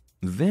husband,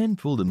 then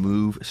pulled a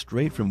move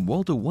straight from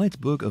Walter White's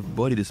book of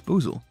body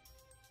disposal.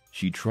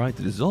 She tried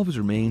to dissolve his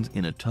remains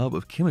in a tub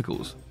of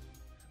chemicals,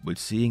 but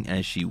seeing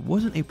as she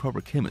wasn't a proper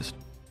chemist,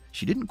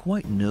 she didn't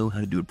quite know how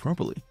to do it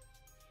properly.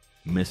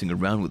 Messing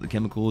around with the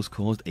chemicals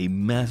caused a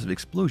massive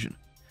explosion,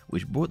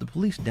 which brought the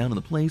police down on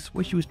the place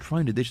where she was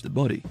trying to ditch the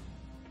body.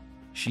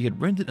 She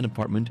had rented an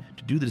apartment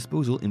to do the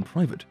disposal in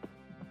private.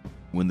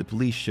 When the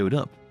police showed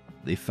up,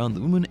 they found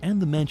the woman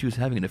and the man she was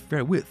having an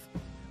affair with,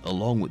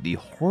 along with the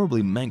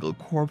horribly mangled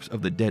corpse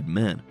of the dead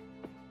man.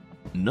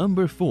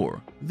 Number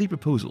 4. The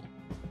proposal.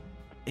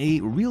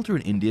 A realtor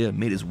in India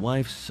made his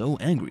wife so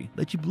angry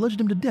that she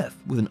bludgeoned him to death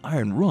with an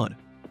iron rod.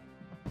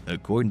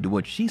 According to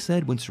what she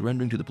said when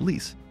surrendering to the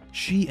police,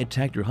 she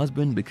attacked her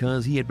husband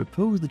because he had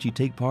proposed that she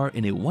take part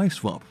in a wife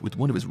swap with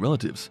one of his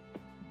relatives.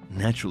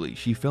 Naturally,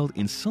 she felt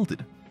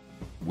insulted.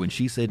 When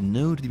she said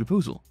no to the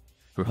proposal,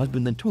 her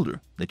husband then told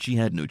her that she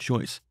had no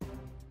choice.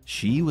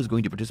 She was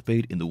going to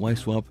participate in the wife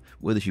swap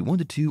whether she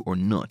wanted to or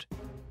not.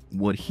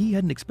 What he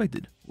hadn't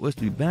expected was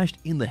to be bashed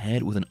in the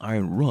head with an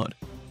iron rod.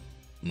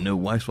 No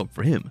wife swap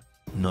for him,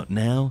 not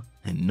now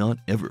and not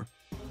ever.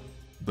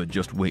 But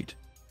just wait.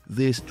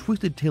 This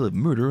twisted tale of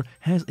murder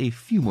has a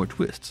few more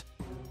twists.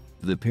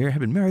 The pair had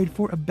been married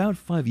for about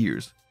 5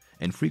 years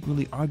and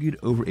frequently argued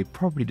over a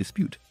property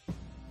dispute.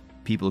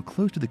 People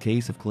close to the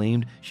case have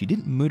claimed she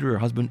didn't murder her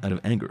husband out of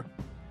anger,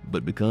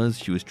 but because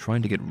she was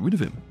trying to get rid of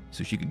him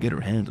so she could get her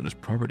hands on his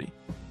property.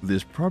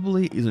 This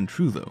probably isn't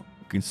true though,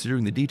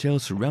 considering the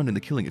details surrounding the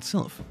killing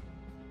itself.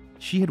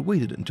 She had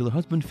waited until her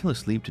husband fell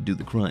asleep to do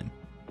the crime.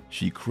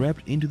 She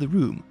crept into the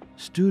room,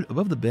 stood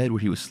above the bed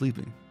where he was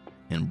sleeping,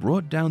 and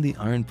brought down the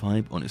iron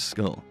pipe on his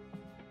skull.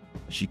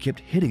 She kept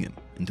hitting him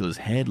until his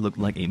head looked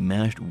like a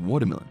mashed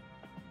watermelon.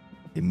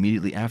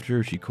 Immediately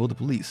after, she called the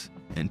police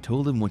and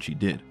told them what she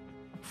did.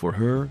 For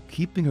her,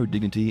 keeping her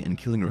dignity and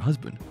killing her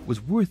husband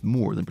was worth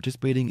more than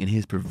participating in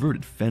his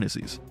perverted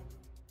fantasies.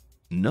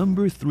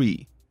 Number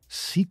 3.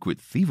 Secret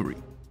thievery.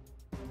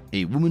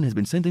 A woman has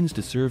been sentenced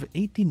to serve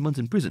 18 months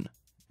in prison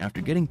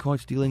after getting caught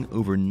stealing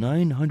over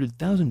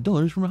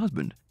 $900,000 from her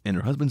husband and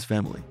her husband's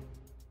family.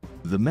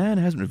 The man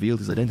hasn't revealed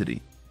his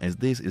identity, as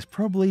this is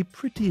probably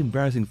pretty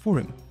embarrassing for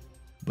him,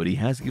 but he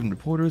has given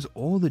reporters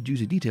all the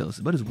juicy details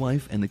about his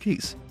wife and the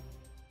case.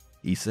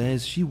 He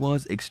says she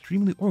was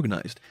extremely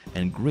organized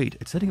and great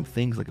at setting up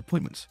things like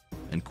appointments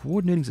and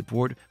coordinating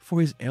support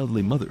for his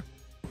elderly mother.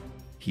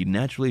 He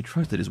naturally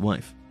trusted his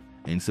wife,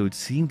 and so it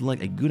seemed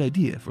like a good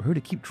idea for her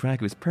to keep track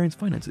of his parents'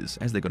 finances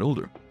as they got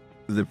older.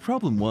 The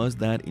problem was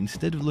that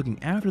instead of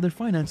looking after their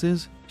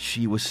finances,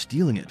 she was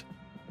stealing it.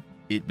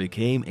 It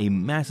became a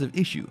massive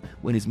issue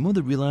when his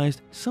mother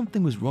realized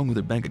something was wrong with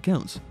her bank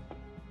accounts.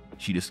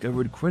 She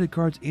discovered credit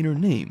cards in her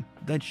name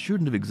that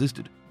shouldn't have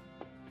existed.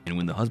 And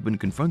when the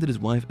husband confronted his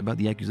wife about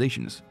the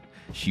accusations,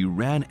 she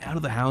ran out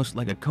of the house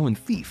like a common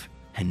thief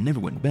and never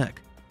went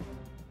back.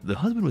 The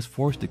husband was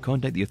forced to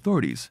contact the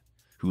authorities,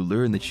 who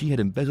learned that she had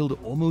embezzled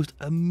almost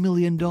 $1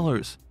 million.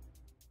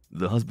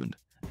 The husband,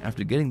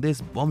 after getting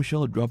this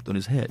bombshell dropped on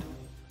his head,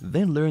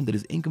 then learned that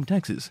his income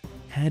taxes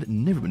had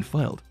never been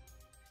filed,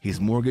 his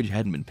mortgage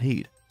hadn't been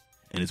paid,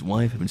 and his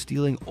wife had been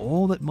stealing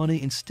all that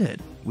money instead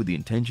with the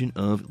intention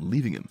of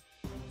leaving him.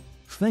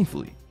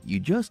 Thankfully, you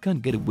just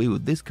can't get away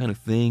with this kind of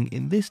thing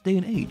in this day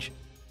and age.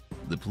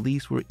 The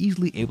police were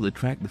easily able to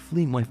track the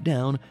fleeing wife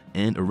down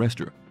and arrest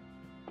her.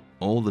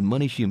 All the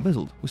money she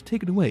embezzled was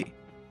taken away,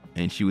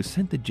 and she was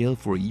sent to jail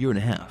for 1.5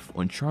 years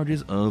on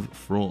charges of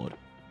fraud.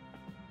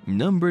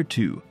 Number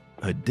 2.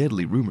 A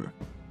deadly rumor.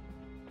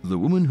 The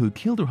woman who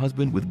killed her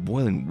husband with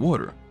boiling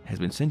water has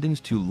been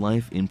sentenced to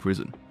life in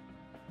prison.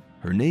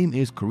 Her name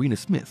is Karina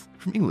Smith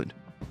from England,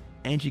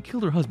 and she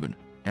killed her husband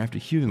after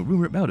hearing a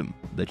rumor about him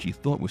that she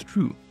thought was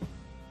true.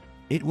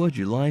 It was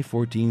July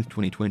 14,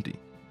 2020.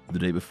 The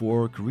day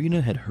before, Karina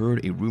had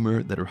heard a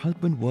rumor that her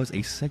husband was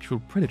a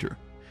sexual predator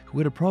who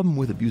had a problem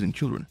with abusing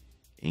children,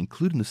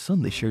 including the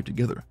son they shared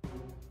together.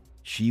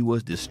 She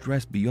was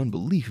distressed beyond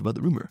belief about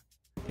the rumor,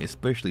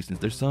 especially since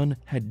their son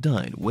had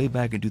died way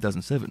back in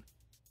 2007.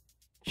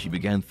 She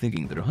began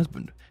thinking that her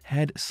husband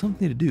had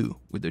something to do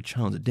with their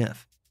child's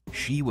death.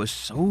 She was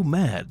so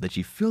mad that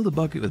she filled a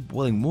bucket with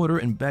boiling water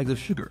and bags of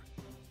sugar.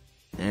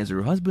 As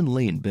her husband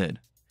lay in bed,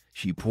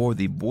 she poured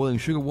the boiling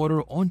sugar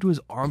water onto his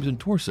arms and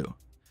torso,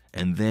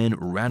 and then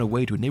ran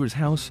away to a neighbor's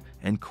house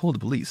and called the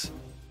police.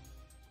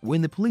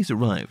 When the police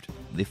arrived,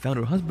 they found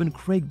her husband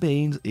Craig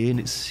Baines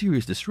in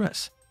serious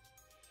distress.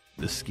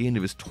 The skin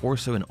of his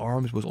torso and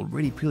arms was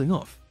already peeling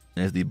off,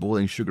 as the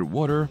boiling sugar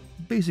water,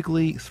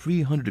 basically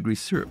 300-degree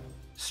syrup,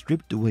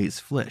 stripped away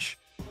his flesh.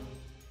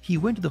 He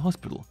went to the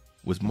hospital,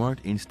 was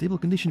marked in stable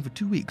condition for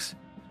 2 weeks,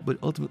 but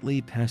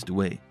ultimately passed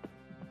away.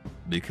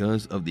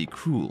 Because of the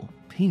cruel,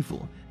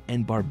 painful,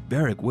 and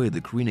barbaric way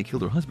that Karina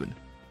killed her husband,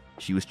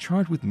 she was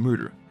charged with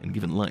murder and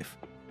given life.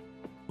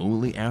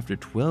 Only after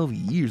 12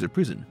 years of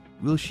prison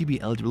will she be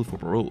eligible for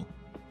parole.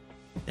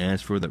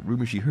 As for that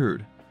rumor she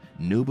heard,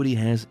 nobody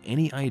has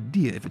any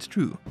idea if it's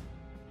true.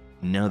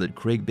 Now that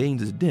Craig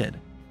Baines is dead,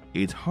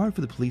 it's hard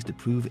for the police to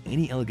prove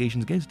any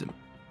allegations against him.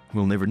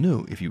 We'll never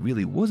know if he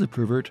really was a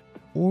pervert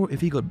or if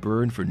he got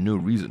burned for no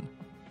reason.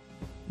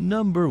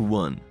 Number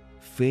 1.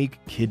 Fake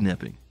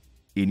kidnapping.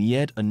 In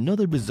yet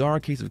another bizarre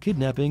case of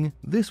kidnapping,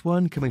 this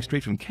one coming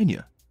straight from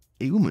Kenya,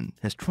 a woman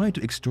has tried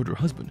to extort her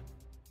husband.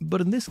 But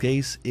in this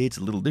case, it's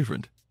a little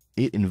different.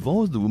 It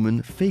involves the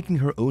woman faking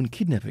her own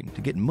kidnapping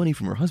to get money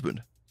from her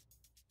husband.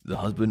 The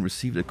husband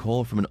received a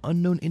call from an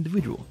unknown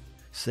individual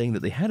saying that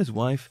they had his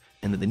wife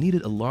and that they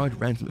needed a large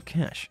ransom of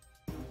cash.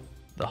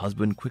 The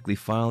husband quickly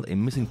filed a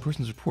missing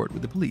persons report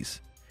with the police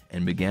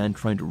and began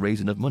trying to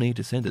raise enough money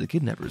to send to the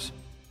kidnappers.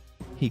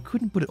 He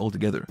couldn't put it all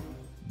together,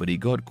 but he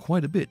got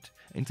quite a bit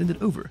and sent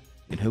it over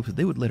in hopes that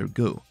they would let her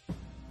go.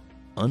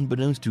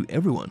 Unbeknownst to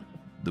everyone,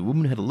 the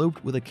woman had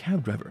eloped with a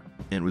cab driver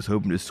and was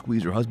hoping to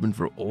squeeze her husband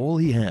for all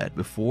he had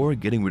before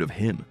getting rid of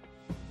him.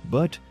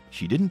 But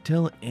she didn't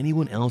tell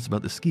anyone else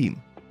about the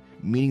scheme,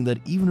 meaning that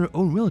even her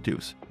own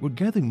relatives were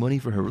gathering money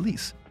for her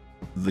release.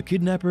 The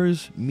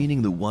kidnappers,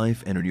 meaning the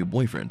wife and her new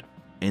boyfriend,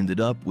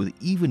 ended up with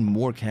even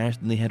more cash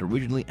than they had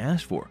originally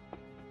asked for.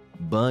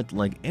 But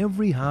like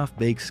every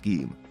half-baked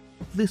scheme,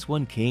 this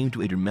one came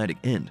to a dramatic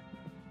end.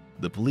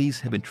 The police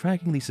had been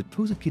tracking the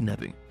supposed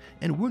kidnapping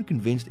and weren't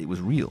convinced it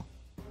was real.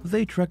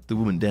 They tracked the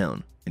woman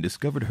down and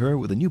discovered her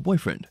with a new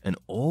boyfriend and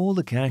all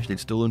the cash they'd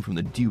stolen from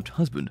the duped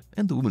husband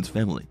and the woman's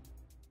family.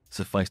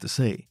 Suffice to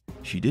say,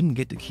 she didn't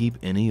get to keep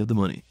any of the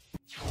money.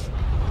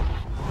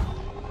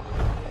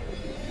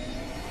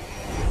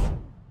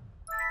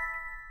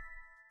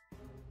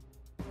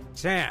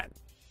 Sad.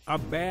 A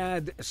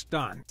bad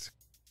stunt.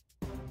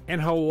 In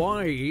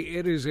Hawaii,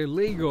 it is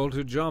illegal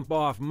to jump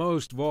off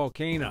most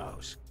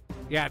volcanoes.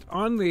 Yet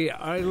on the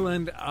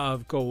island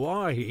of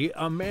Kauai,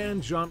 a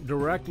man jumped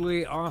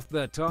directly off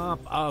the top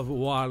of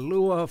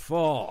Wailua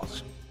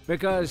Falls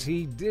because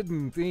he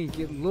didn't think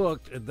it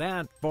looked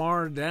that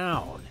far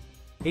down.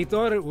 He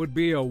thought it would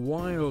be a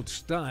wild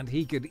stunt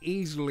he could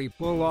easily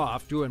pull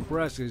off to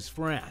impress his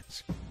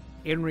friends.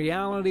 In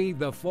reality,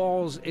 the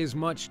falls is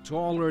much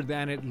taller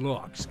than it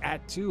looks,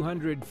 at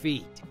 200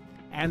 feet,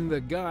 and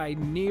the guy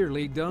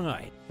nearly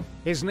died.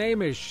 His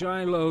name is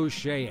Shiloh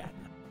Cheyenne.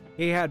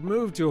 He had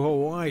moved to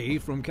Hawaii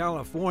from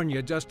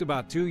California just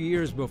about 2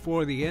 years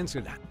before the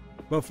incident.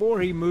 Before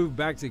he moved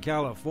back to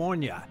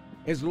California,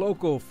 his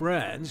local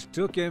friends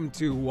took him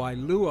to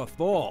Wailua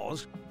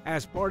Falls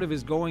as part of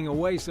his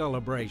going-away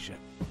celebration.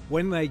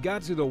 When they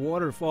got to the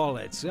waterfall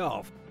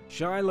itself,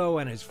 Shiloh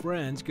and his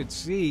friends could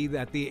see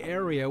that the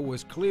area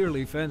was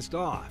clearly fenced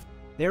off.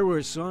 There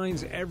were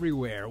signs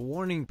everywhere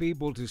warning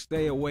people to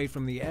stay away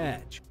from the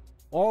edge.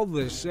 All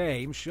the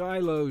same,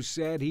 Shiloh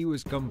said he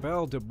was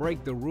compelled to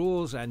break the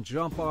rules and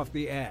jump off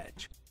the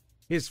edge.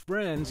 His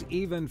friends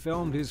even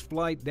filmed his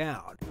flight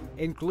down,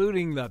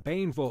 including the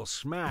painful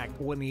smack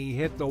when he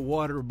hit the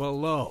water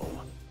below.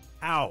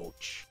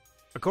 Ouch!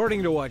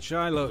 According to what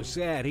Shiloh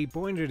said, he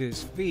pointed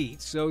his feet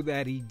so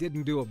that he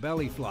didn't do a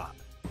belly flop.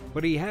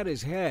 But he had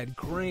his head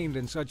craned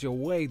in such a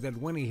way that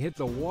when he hit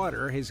the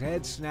water, his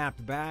head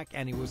snapped back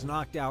and he was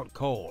knocked out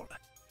cold.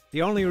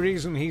 The only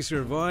reason he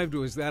survived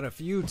was that a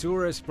few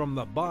tourists from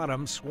the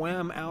bottom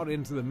swam out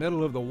into the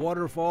middle of the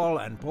waterfall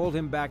and pulled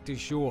him back to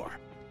shore.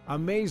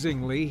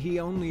 Amazingly, he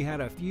only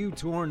had a few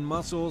torn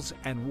muscles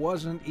and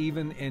wasn't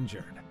even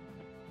injured.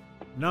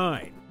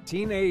 9.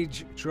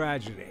 Teenage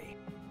tragedy.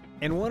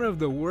 In one of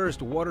the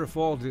worst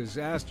waterfall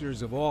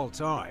disasters of all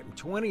time,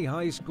 20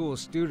 high school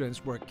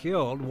students were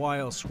killed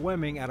while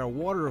swimming at a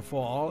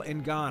waterfall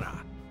in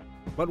Ghana.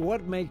 But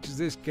what makes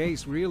this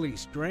case really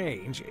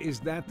strange is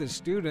that the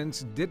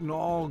students didn't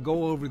all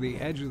go over the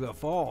edge of the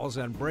falls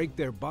and break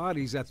their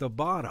bodies at the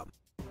bottom.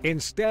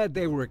 Instead,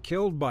 they were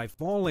killed by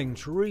falling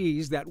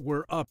trees that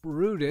were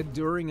uprooted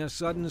during a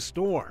sudden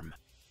storm.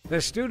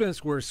 The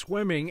students were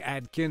swimming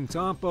at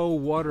Kintampo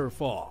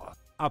Waterfall,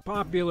 a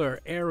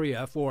popular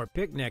area for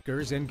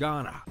picnickers in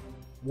Ghana.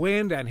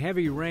 Wind and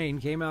heavy rain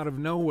came out of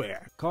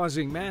nowhere,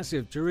 causing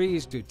massive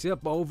trees to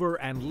tip over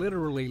and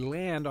literally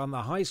land on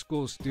the high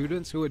school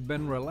students who had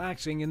been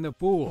relaxing in the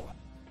pool.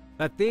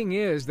 The thing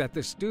is that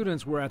the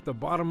students were at the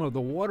bottom of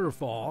the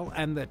waterfall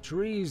and the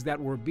trees that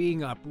were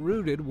being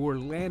uprooted were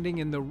landing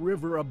in the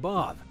river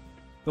above.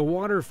 The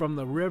water from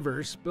the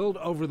river spilled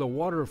over the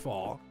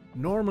waterfall,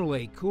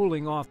 normally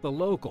cooling off the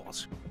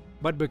locals.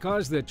 But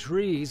because the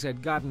trees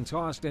had gotten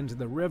tossed into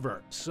the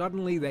river,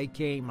 suddenly they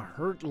came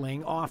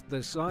hurtling off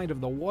the side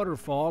of the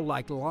waterfall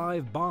like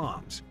live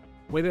bombs.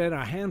 Within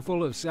a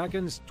handful of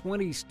seconds,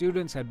 20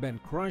 students had been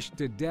crushed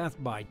to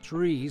death by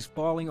trees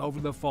falling over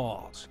the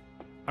falls.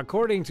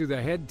 According to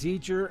the head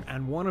teacher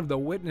and one of the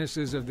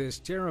witnesses of this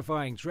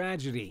terrifying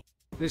tragedy,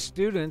 the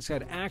students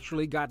had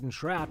actually gotten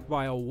trapped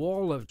by a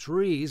wall of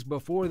trees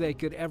before they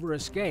could ever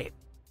escape.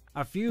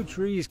 A few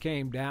trees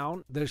came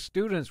down, the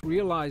students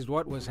realized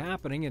what was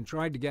happening and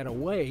tried to get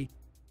away,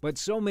 but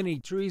so many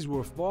trees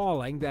were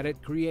falling that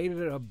it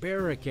created a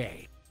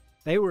barricade.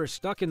 They were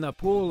stuck in the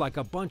pool like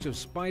a bunch of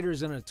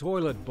spiders in a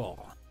toilet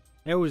bowl.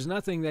 There was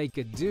nothing they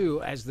could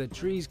do as the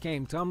trees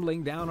came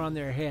tumbling down on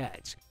their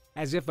heads,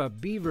 as if a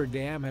beaver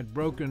dam had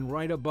broken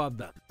right above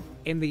them.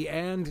 In the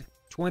end,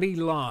 20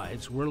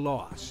 lives were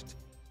lost.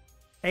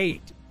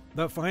 8.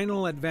 The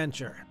Final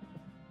Adventure.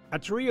 A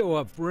trio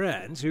of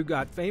friends who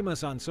got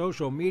famous on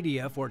social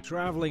media for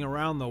traveling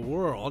around the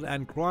world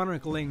and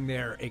chronicling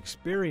their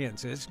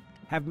experiences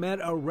have met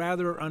a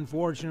rather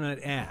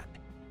unfortunate end.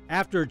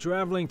 After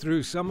traveling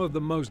through some of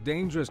the most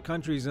dangerous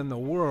countries in the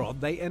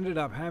world, they ended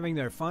up having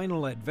their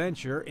final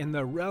adventure in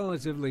the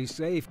relatively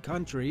safe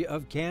country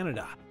of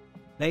Canada.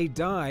 They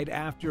died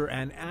after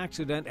an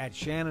accident at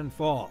Shannon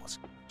Falls,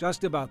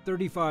 just about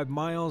 35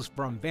 miles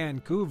from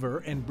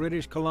Vancouver in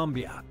British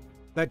Columbia.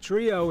 The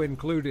trio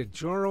included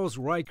Charles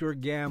Riker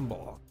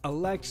Gamble,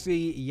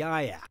 Alexei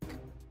Yayak,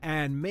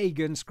 and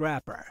Megan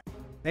Scrapper.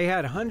 They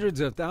had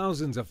hundreds of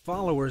thousands of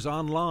followers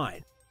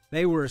online.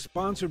 They were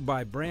sponsored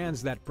by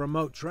brands that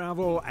promote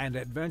travel and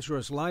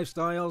adventurous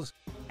lifestyles,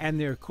 and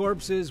their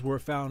corpses were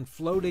found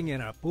floating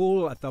in a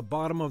pool at the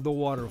bottom of the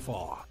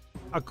waterfall.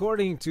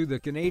 According to the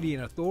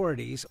Canadian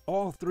authorities,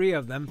 all three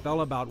of them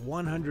fell about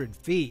 100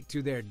 feet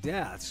to their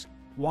deaths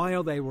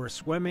while they were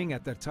swimming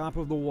at the top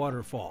of the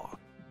waterfall.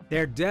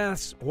 Their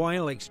deaths,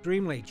 while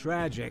extremely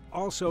tragic,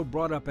 also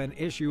brought up an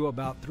issue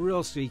about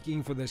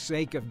thrill-seeking for the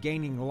sake of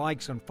gaining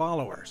likes and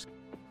followers.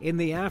 In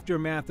the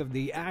aftermath of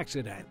the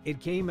accident, it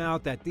came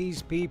out that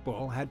these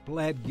people had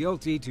pled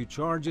guilty to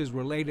charges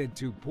related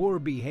to poor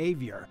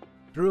behavior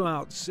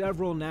throughout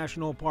several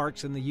national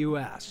parks in the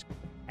U.S.,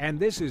 and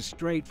this is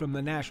straight from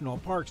the National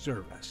Park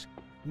Service.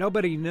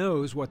 Nobody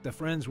knows what the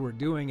friends were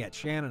doing at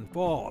Shannon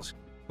Falls,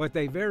 but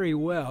they very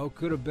well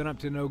could have been up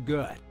to no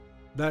good.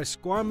 The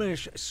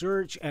Squamish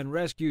Search and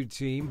Rescue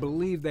Team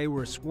believed they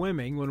were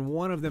swimming when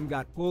one of them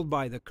got pulled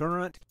by the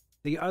current.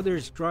 The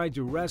others tried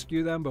to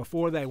rescue them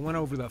before they went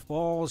over the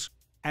falls,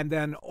 and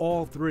then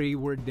all three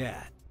were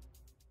dead.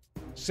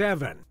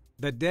 7.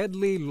 The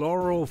Deadly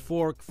Laurel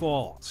Fork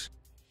Falls.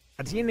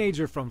 A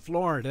teenager from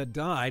Florida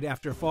died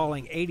after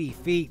falling 80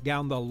 feet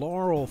down the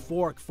Laurel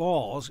Fork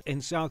Falls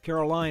in South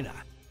Carolina.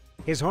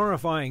 His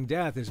horrifying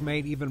death is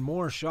made even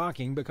more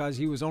shocking because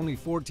he was only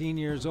 14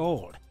 years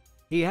old.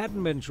 He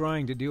hadn't been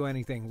trying to do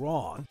anything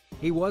wrong,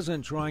 he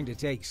wasn't trying to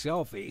take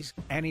selfies,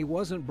 and he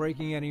wasn't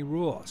breaking any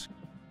rules.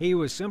 He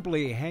was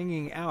simply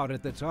hanging out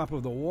at the top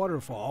of the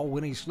waterfall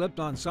when he slipped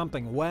on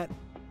something wet,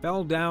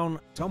 fell down,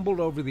 tumbled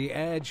over the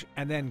edge,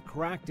 and then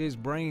cracked his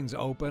brains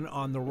open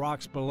on the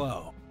rocks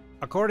below.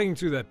 According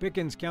to the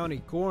Pickens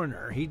County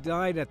coroner, he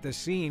died at the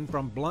scene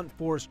from blunt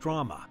force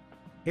trauma.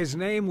 His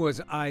name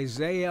was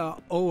Isaiah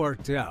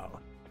Oertel,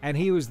 and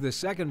he was the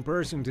second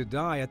person to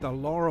die at the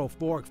Laurel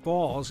Fork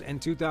Falls in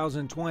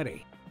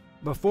 2020.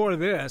 Before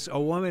this, a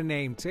woman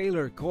named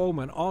Taylor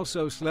Coleman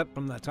also slipped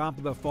from the top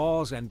of the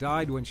falls and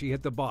died when she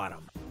hit the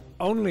bottom.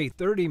 Only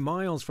 30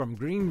 miles from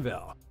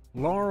Greenville,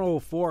 Laurel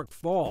Fork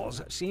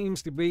Falls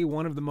seems to be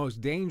one of the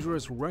most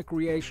dangerous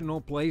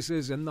recreational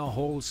places in the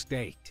whole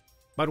state.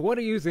 But what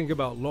do you think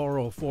about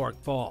Laurel Fork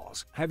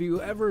Falls? Have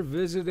you ever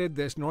visited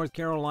this North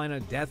Carolina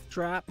death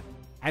trap?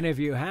 And if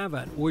you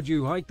haven't, would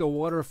you hike the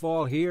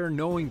waterfall here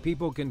knowing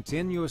people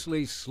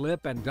continuously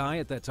slip and die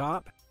at the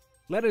top?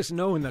 Let us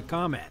know in the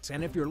comments,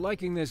 and if you're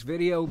liking this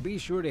video, be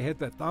sure to hit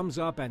the thumbs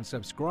up and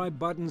subscribe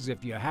buttons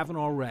if you haven't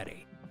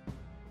already.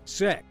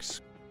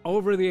 6.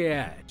 Over the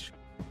Edge.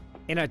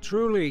 In a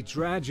truly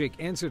tragic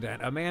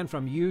incident, a man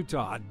from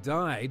Utah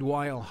died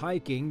while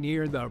hiking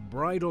near the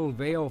Bridal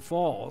Veil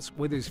Falls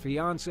with his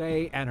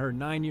fiancée and her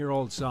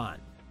 9-year-old son.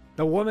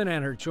 The woman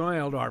and her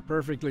child are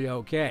perfectly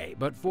okay,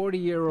 but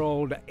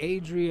 40-year-old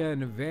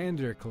Adrian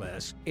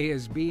Vanderklis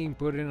is being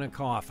put in a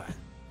coffin.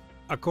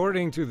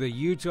 According to the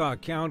Utah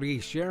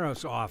County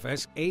Sheriff's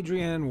Office,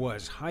 Adrian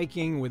was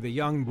hiking with a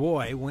young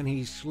boy when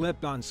he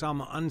slipped on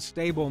some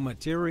unstable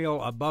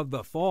material above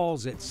the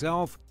falls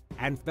itself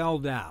and fell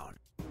down.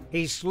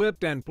 He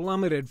slipped and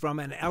plummeted from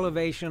an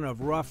elevation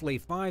of roughly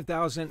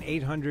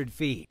 5,800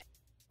 feet.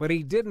 But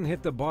he didn't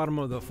hit the bottom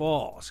of the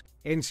falls,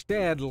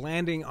 instead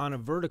landing on a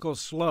vertical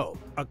slope,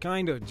 a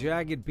kind of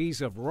jagged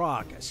piece of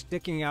rock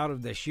sticking out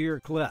of the sheer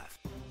cliff.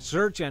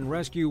 Search and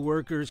rescue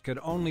workers could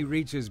only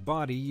reach his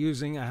body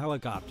using a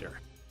helicopter.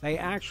 They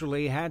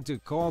actually had to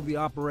call the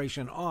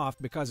operation off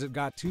because it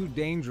got too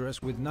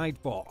dangerous with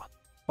nightfall,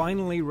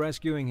 finally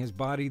rescuing his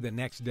body the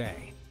next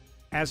day.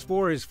 As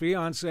for his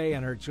fiancée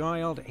and her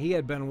child, he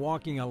had been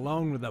walking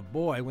alone with a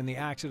boy when the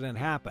accident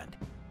happened.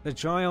 The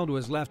child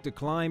was left to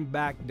climb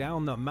back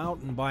down the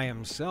mountain by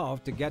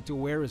himself to get to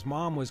where his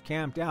mom was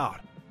camped out.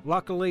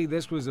 Luckily,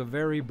 this was a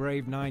very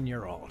brave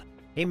 9-year-old.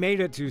 He made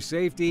it to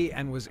safety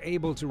and was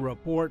able to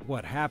report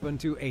what happened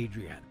to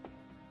Adrian.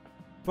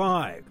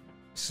 5.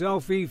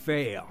 Selfie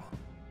fail.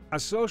 A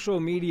social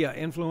media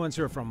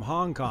influencer from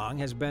Hong Kong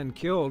has been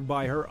killed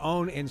by her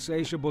own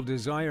insatiable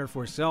desire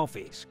for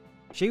selfies.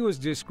 She was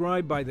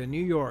described by the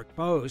New York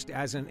Post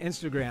as an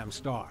Instagram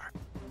star.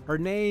 Her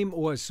name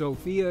was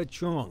Sophia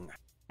Chung,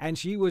 and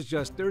she was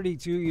just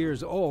 32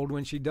 years old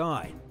when she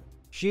died.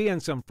 She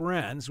and some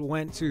friends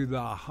went to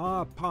the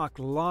Ha Pak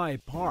Lai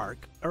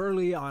Park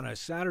early on a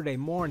Saturday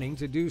morning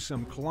to do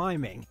some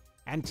climbing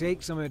and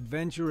take some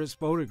adventurous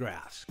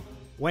photographs.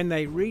 When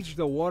they reached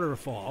the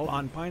waterfall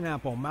on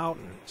Pineapple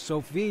Mountain,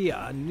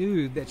 Sophia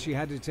knew that she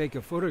had to take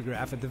a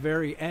photograph at the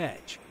very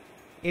edge.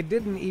 It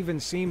didn't even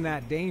seem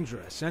that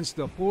dangerous, since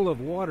the pool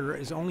of water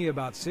is only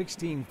about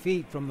 16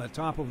 feet from the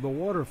top of the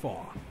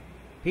waterfall.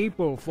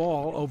 People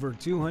fall over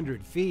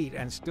 200 feet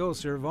and still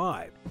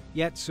survive,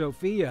 yet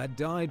Sophia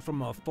died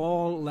from a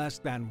fall less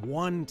than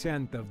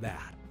 1/10 of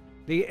that.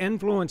 The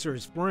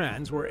influencer's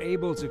friends were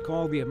able to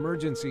call the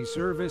emergency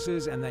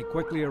services and they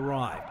quickly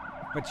arrived,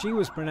 but she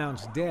was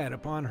pronounced dead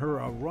upon her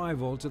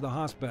arrival to the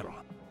hospital.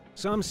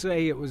 Some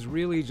say it was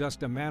really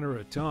just a matter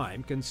of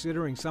time,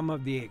 considering some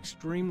of the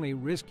extremely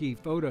risky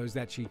photos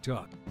that she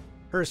took.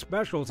 Her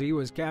specialty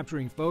was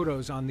capturing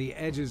photos on the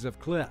edges of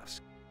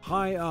cliffs,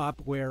 high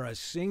up where a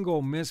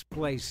single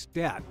misplaced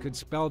step could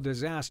spell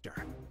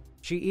disaster.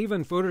 She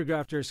even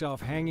photographed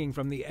herself hanging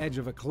from the edge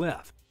of a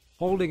cliff,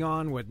 holding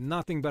on with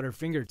nothing but her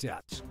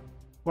fingertips.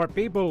 For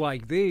people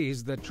like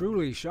these, the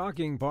truly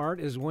shocking part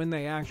is when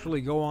they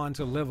actually go on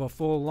to live a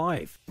full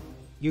life.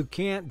 You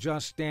can't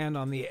just stand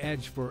on the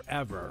edge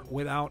forever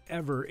without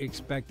ever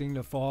expecting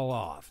to fall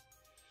off.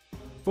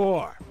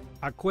 4.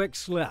 A quick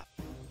slip.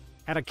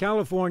 At a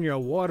California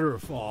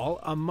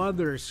waterfall, a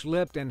mother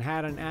slipped and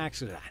had an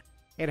accident.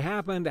 It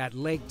happened at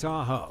Lake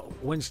Tahoe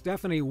when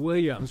Stephanie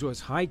Williams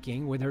was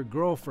hiking with her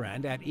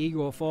girlfriend at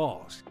Eagle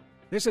Falls.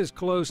 This is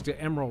close to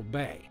Emerald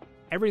Bay.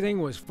 Everything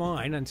was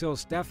fine until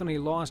Stephanie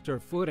lost her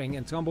footing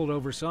and tumbled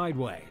over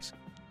sideways.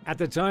 At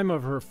the time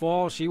of her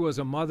fall, she was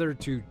a mother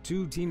to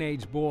 2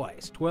 teenage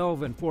boys,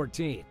 12 and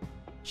 14.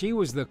 She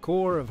was the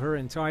core of her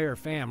entire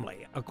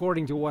family,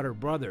 according to what her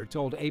brother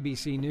told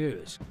ABC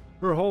News.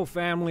 Her whole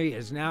family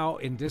is now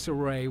in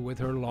disarray with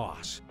her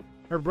loss.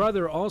 Her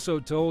brother also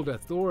told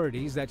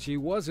authorities that she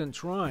wasn't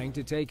trying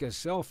to take a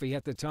selfie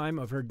at the time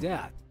of her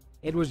death.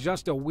 It was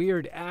just a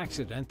weird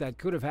accident that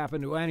could have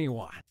happened to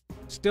anyone.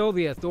 Still,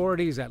 the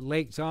authorities at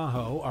Lake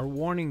Tahoe are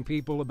warning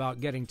people about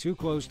getting too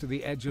close to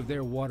the edge of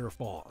their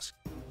waterfalls.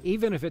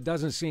 Even if it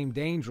doesn't seem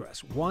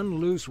dangerous, one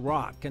loose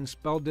rock can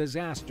spell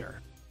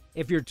disaster.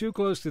 If you're too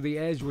close to the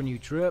edge when you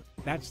trip,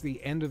 that's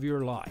the end of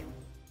your life.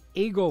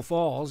 Eagle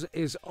Falls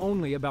is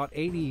only about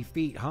 80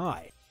 feet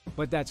high,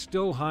 but that's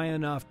still high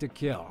enough to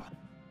kill.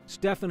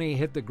 Stephanie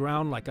hit the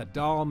ground like a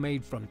doll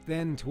made from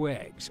thin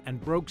twigs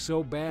and broke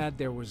so bad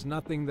there was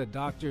nothing the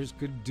doctors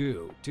could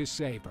do to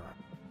save her.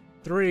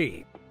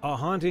 3. A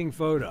haunting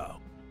photo.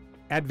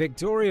 At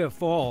Victoria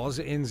Falls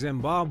in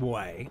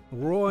Zimbabwe,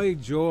 Roy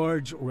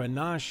George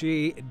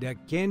Renashi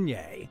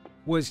Dekenye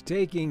was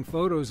taking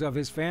photos of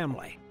his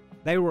family.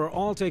 They were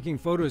all taking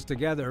photos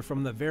together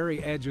from the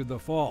very edge of the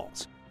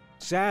falls.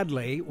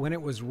 Sadly, when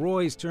it was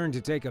Roy's turn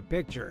to take a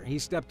picture, he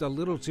stepped a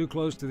little too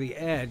close to the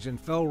edge and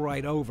fell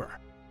right over.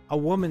 A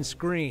woman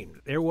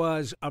screamed. There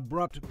was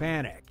abrupt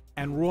panic,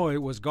 and Roy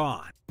was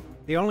gone.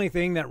 The only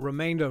thing that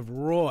remained of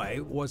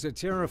Roy was a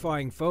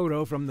terrifying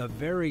photo from the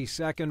very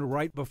second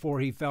right before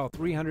he fell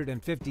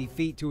 350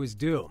 feet to his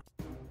doom.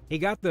 He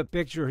got the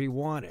picture he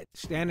wanted,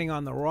 standing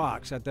on the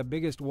rocks at the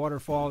biggest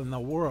waterfall in the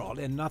world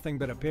in nothing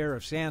but a pair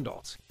of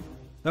sandals.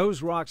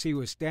 Those rocks he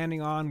was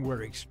standing on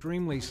were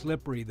extremely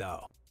slippery,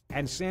 though,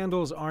 and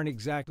sandals aren't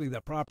exactly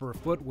the proper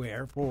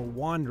footwear for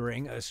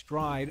wandering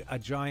astride a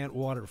giant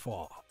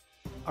waterfall.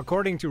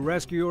 According to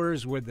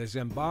rescuers with the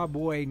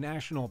Zimbabwe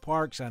National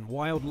Parks and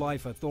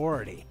Wildlife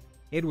Authority,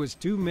 it was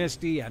too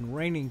misty and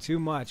raining too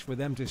much for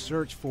them to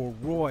search for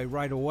Roy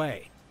right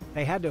away.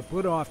 They had to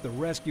put off the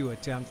rescue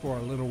attempt for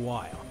a little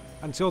while,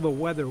 until the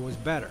weather was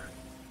better.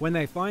 When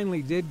they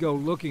finally did go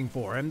looking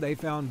for him, they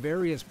found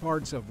various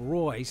parts of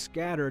Roy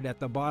scattered at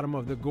the bottom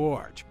of the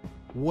gorge,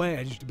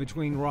 wedged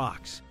between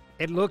rocks.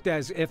 It looked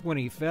as if when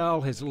he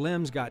fell, his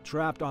limbs got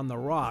trapped on the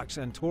rocks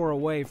and tore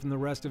away from the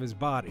rest of his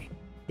body.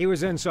 He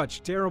was in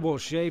such terrible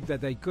shape that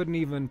they couldn't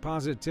even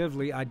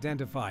positively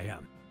identify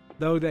him,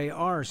 though they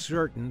are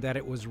certain that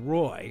it was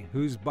Roy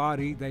whose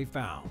body they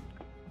found.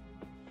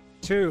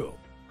 2.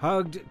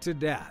 Hugged to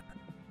death.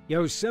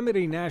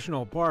 Yosemite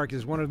National Park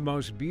is one of the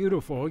most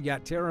beautiful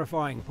yet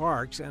terrifying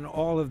parks in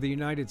all of the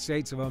United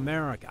States of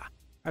America,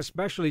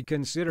 especially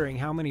considering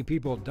how many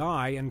people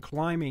die in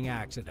climbing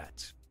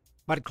accidents.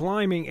 But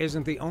climbing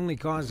isn't the only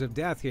cause of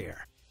death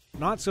here.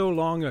 Not so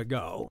long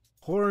ago,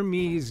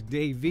 Hormiz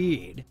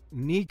David,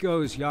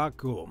 Nikos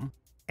Yakum,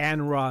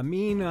 and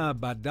Ramina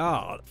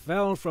Badal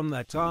fell from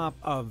the top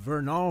of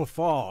Vernal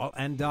Fall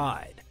and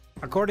died.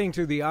 According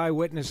to the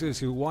eyewitnesses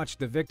who watched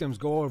the victims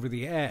go over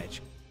the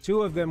edge,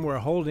 2 of them were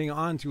holding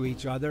on to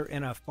each other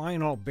in a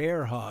final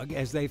bear hug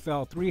as they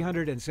fell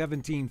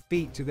 317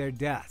 feet to their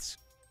deaths.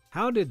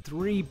 How did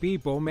 3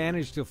 people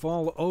manage to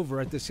fall over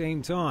at the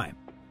same time?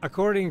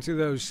 According to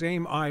those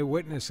same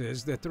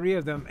eyewitnesses, the three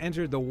of them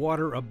entered the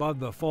water above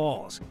the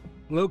falls,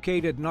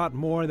 located not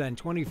more than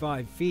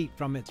 25 feet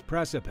from its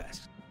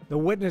precipice. The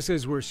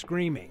witnesses were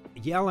screaming,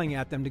 yelling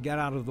at them to get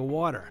out of the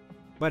water,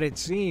 but it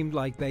seemed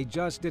like they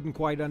just didn't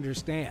quite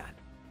understand.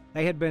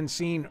 They had been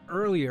seen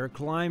earlier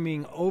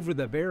climbing over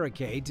the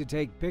barricade to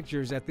take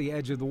pictures at the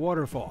edge of the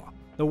waterfall.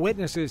 The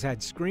witnesses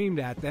had screamed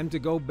at them to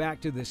go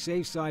back to the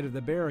safe side of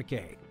the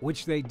barricade,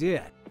 which they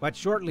did. But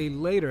shortly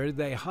later,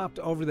 they hopped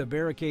over the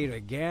barricade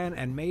again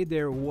and made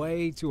their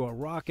way to a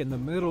rock in the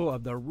middle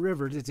of the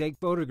river to take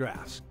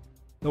photographs.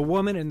 The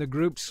woman in the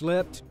group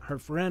slipped, her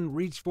friend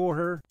reached for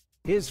her,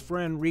 his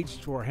friend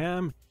reached for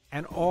him,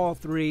 and all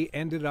three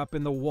ended up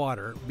in the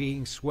water,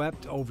 being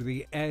swept over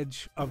the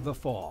edge of the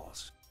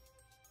falls.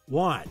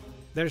 1.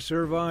 The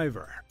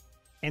survivor.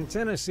 In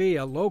Tennessee,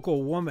 a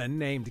local woman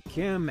named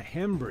Kim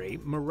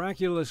Hembry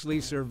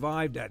miraculously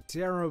survived a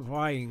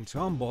terrifying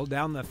tumble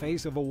down the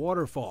face of a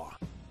waterfall.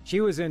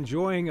 She was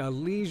enjoying a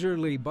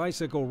leisurely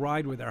bicycle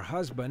ride with her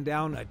husband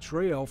down a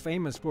trail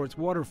famous for its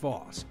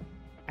waterfalls.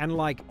 And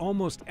like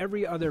almost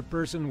every other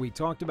person we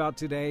talked about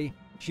today,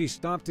 she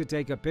stopped to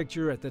take a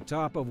picture at the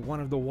top of one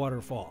of the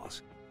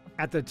waterfalls.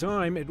 At the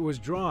time, it was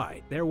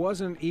dry. There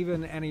wasn't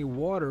even any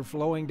water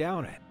flowing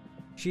down it.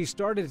 She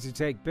started to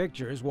take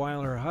pictures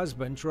while her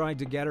husband tried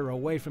to get her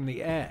away from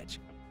the edge.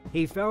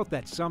 He felt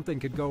that something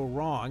could go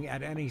wrong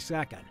at any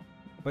second.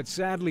 But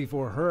sadly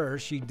for her,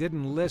 she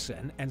didn't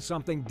listen and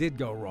something did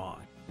go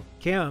wrong.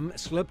 Kim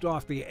slipped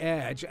off the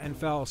edge and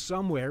fell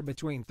somewhere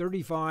between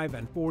 35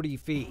 and 40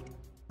 feet.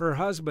 Her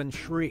husband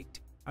shrieked,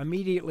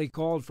 immediately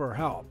called for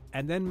help,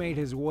 and then made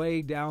his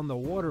way down the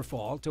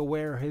waterfall to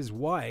where his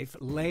wife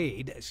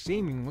laid,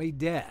 seemingly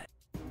dead.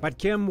 But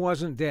Kim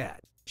wasn't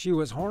dead. She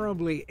was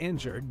horribly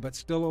injured, but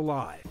still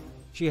alive.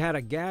 She had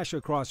a gash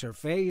across her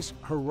face,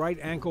 her right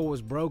ankle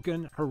was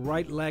broken, her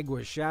right leg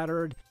was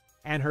shattered,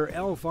 and her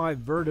L5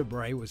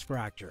 vertebrae was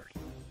fractured.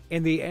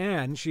 In the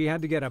end, she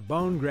had to get a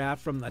bone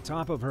graft from the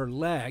top of her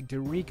leg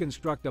to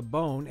reconstruct a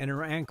bone in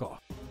her ankle.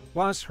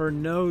 Plus, her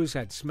nose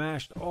had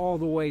smashed all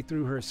the way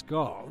through her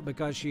skull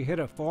because she hit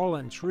a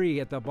fallen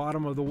tree at the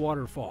bottom of the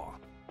waterfall.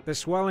 The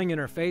swelling in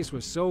her face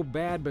was so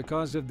bad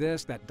because of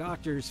this that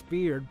doctors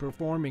feared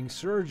performing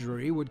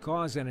surgery would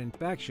cause an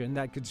infection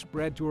that could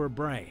spread to her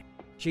brain.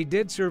 She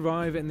did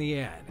survive in the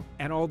end,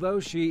 and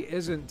although she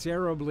isn't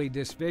terribly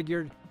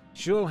disfigured,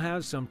 she'll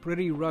have some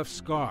pretty rough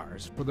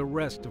scars for the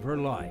rest of her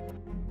life.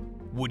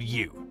 Would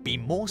you be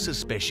more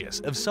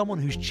suspicious of someone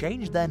who's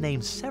changed their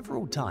name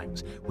several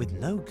times with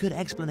no good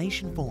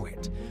explanation for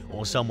it,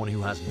 or someone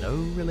who has no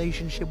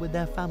relationship with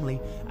their family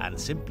and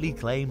simply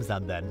claims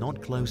that they're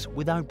not close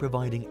without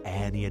providing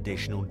any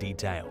additional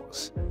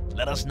details?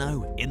 Let us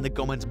know in the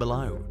comments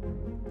below.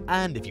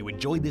 And if you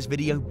enjoyed this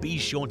video, be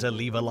sure to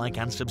leave a like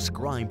and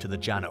subscribe to the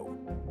channel.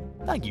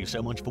 Thank you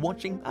so much for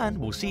watching, and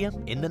we'll see you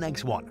in the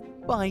next one.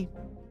 Bye!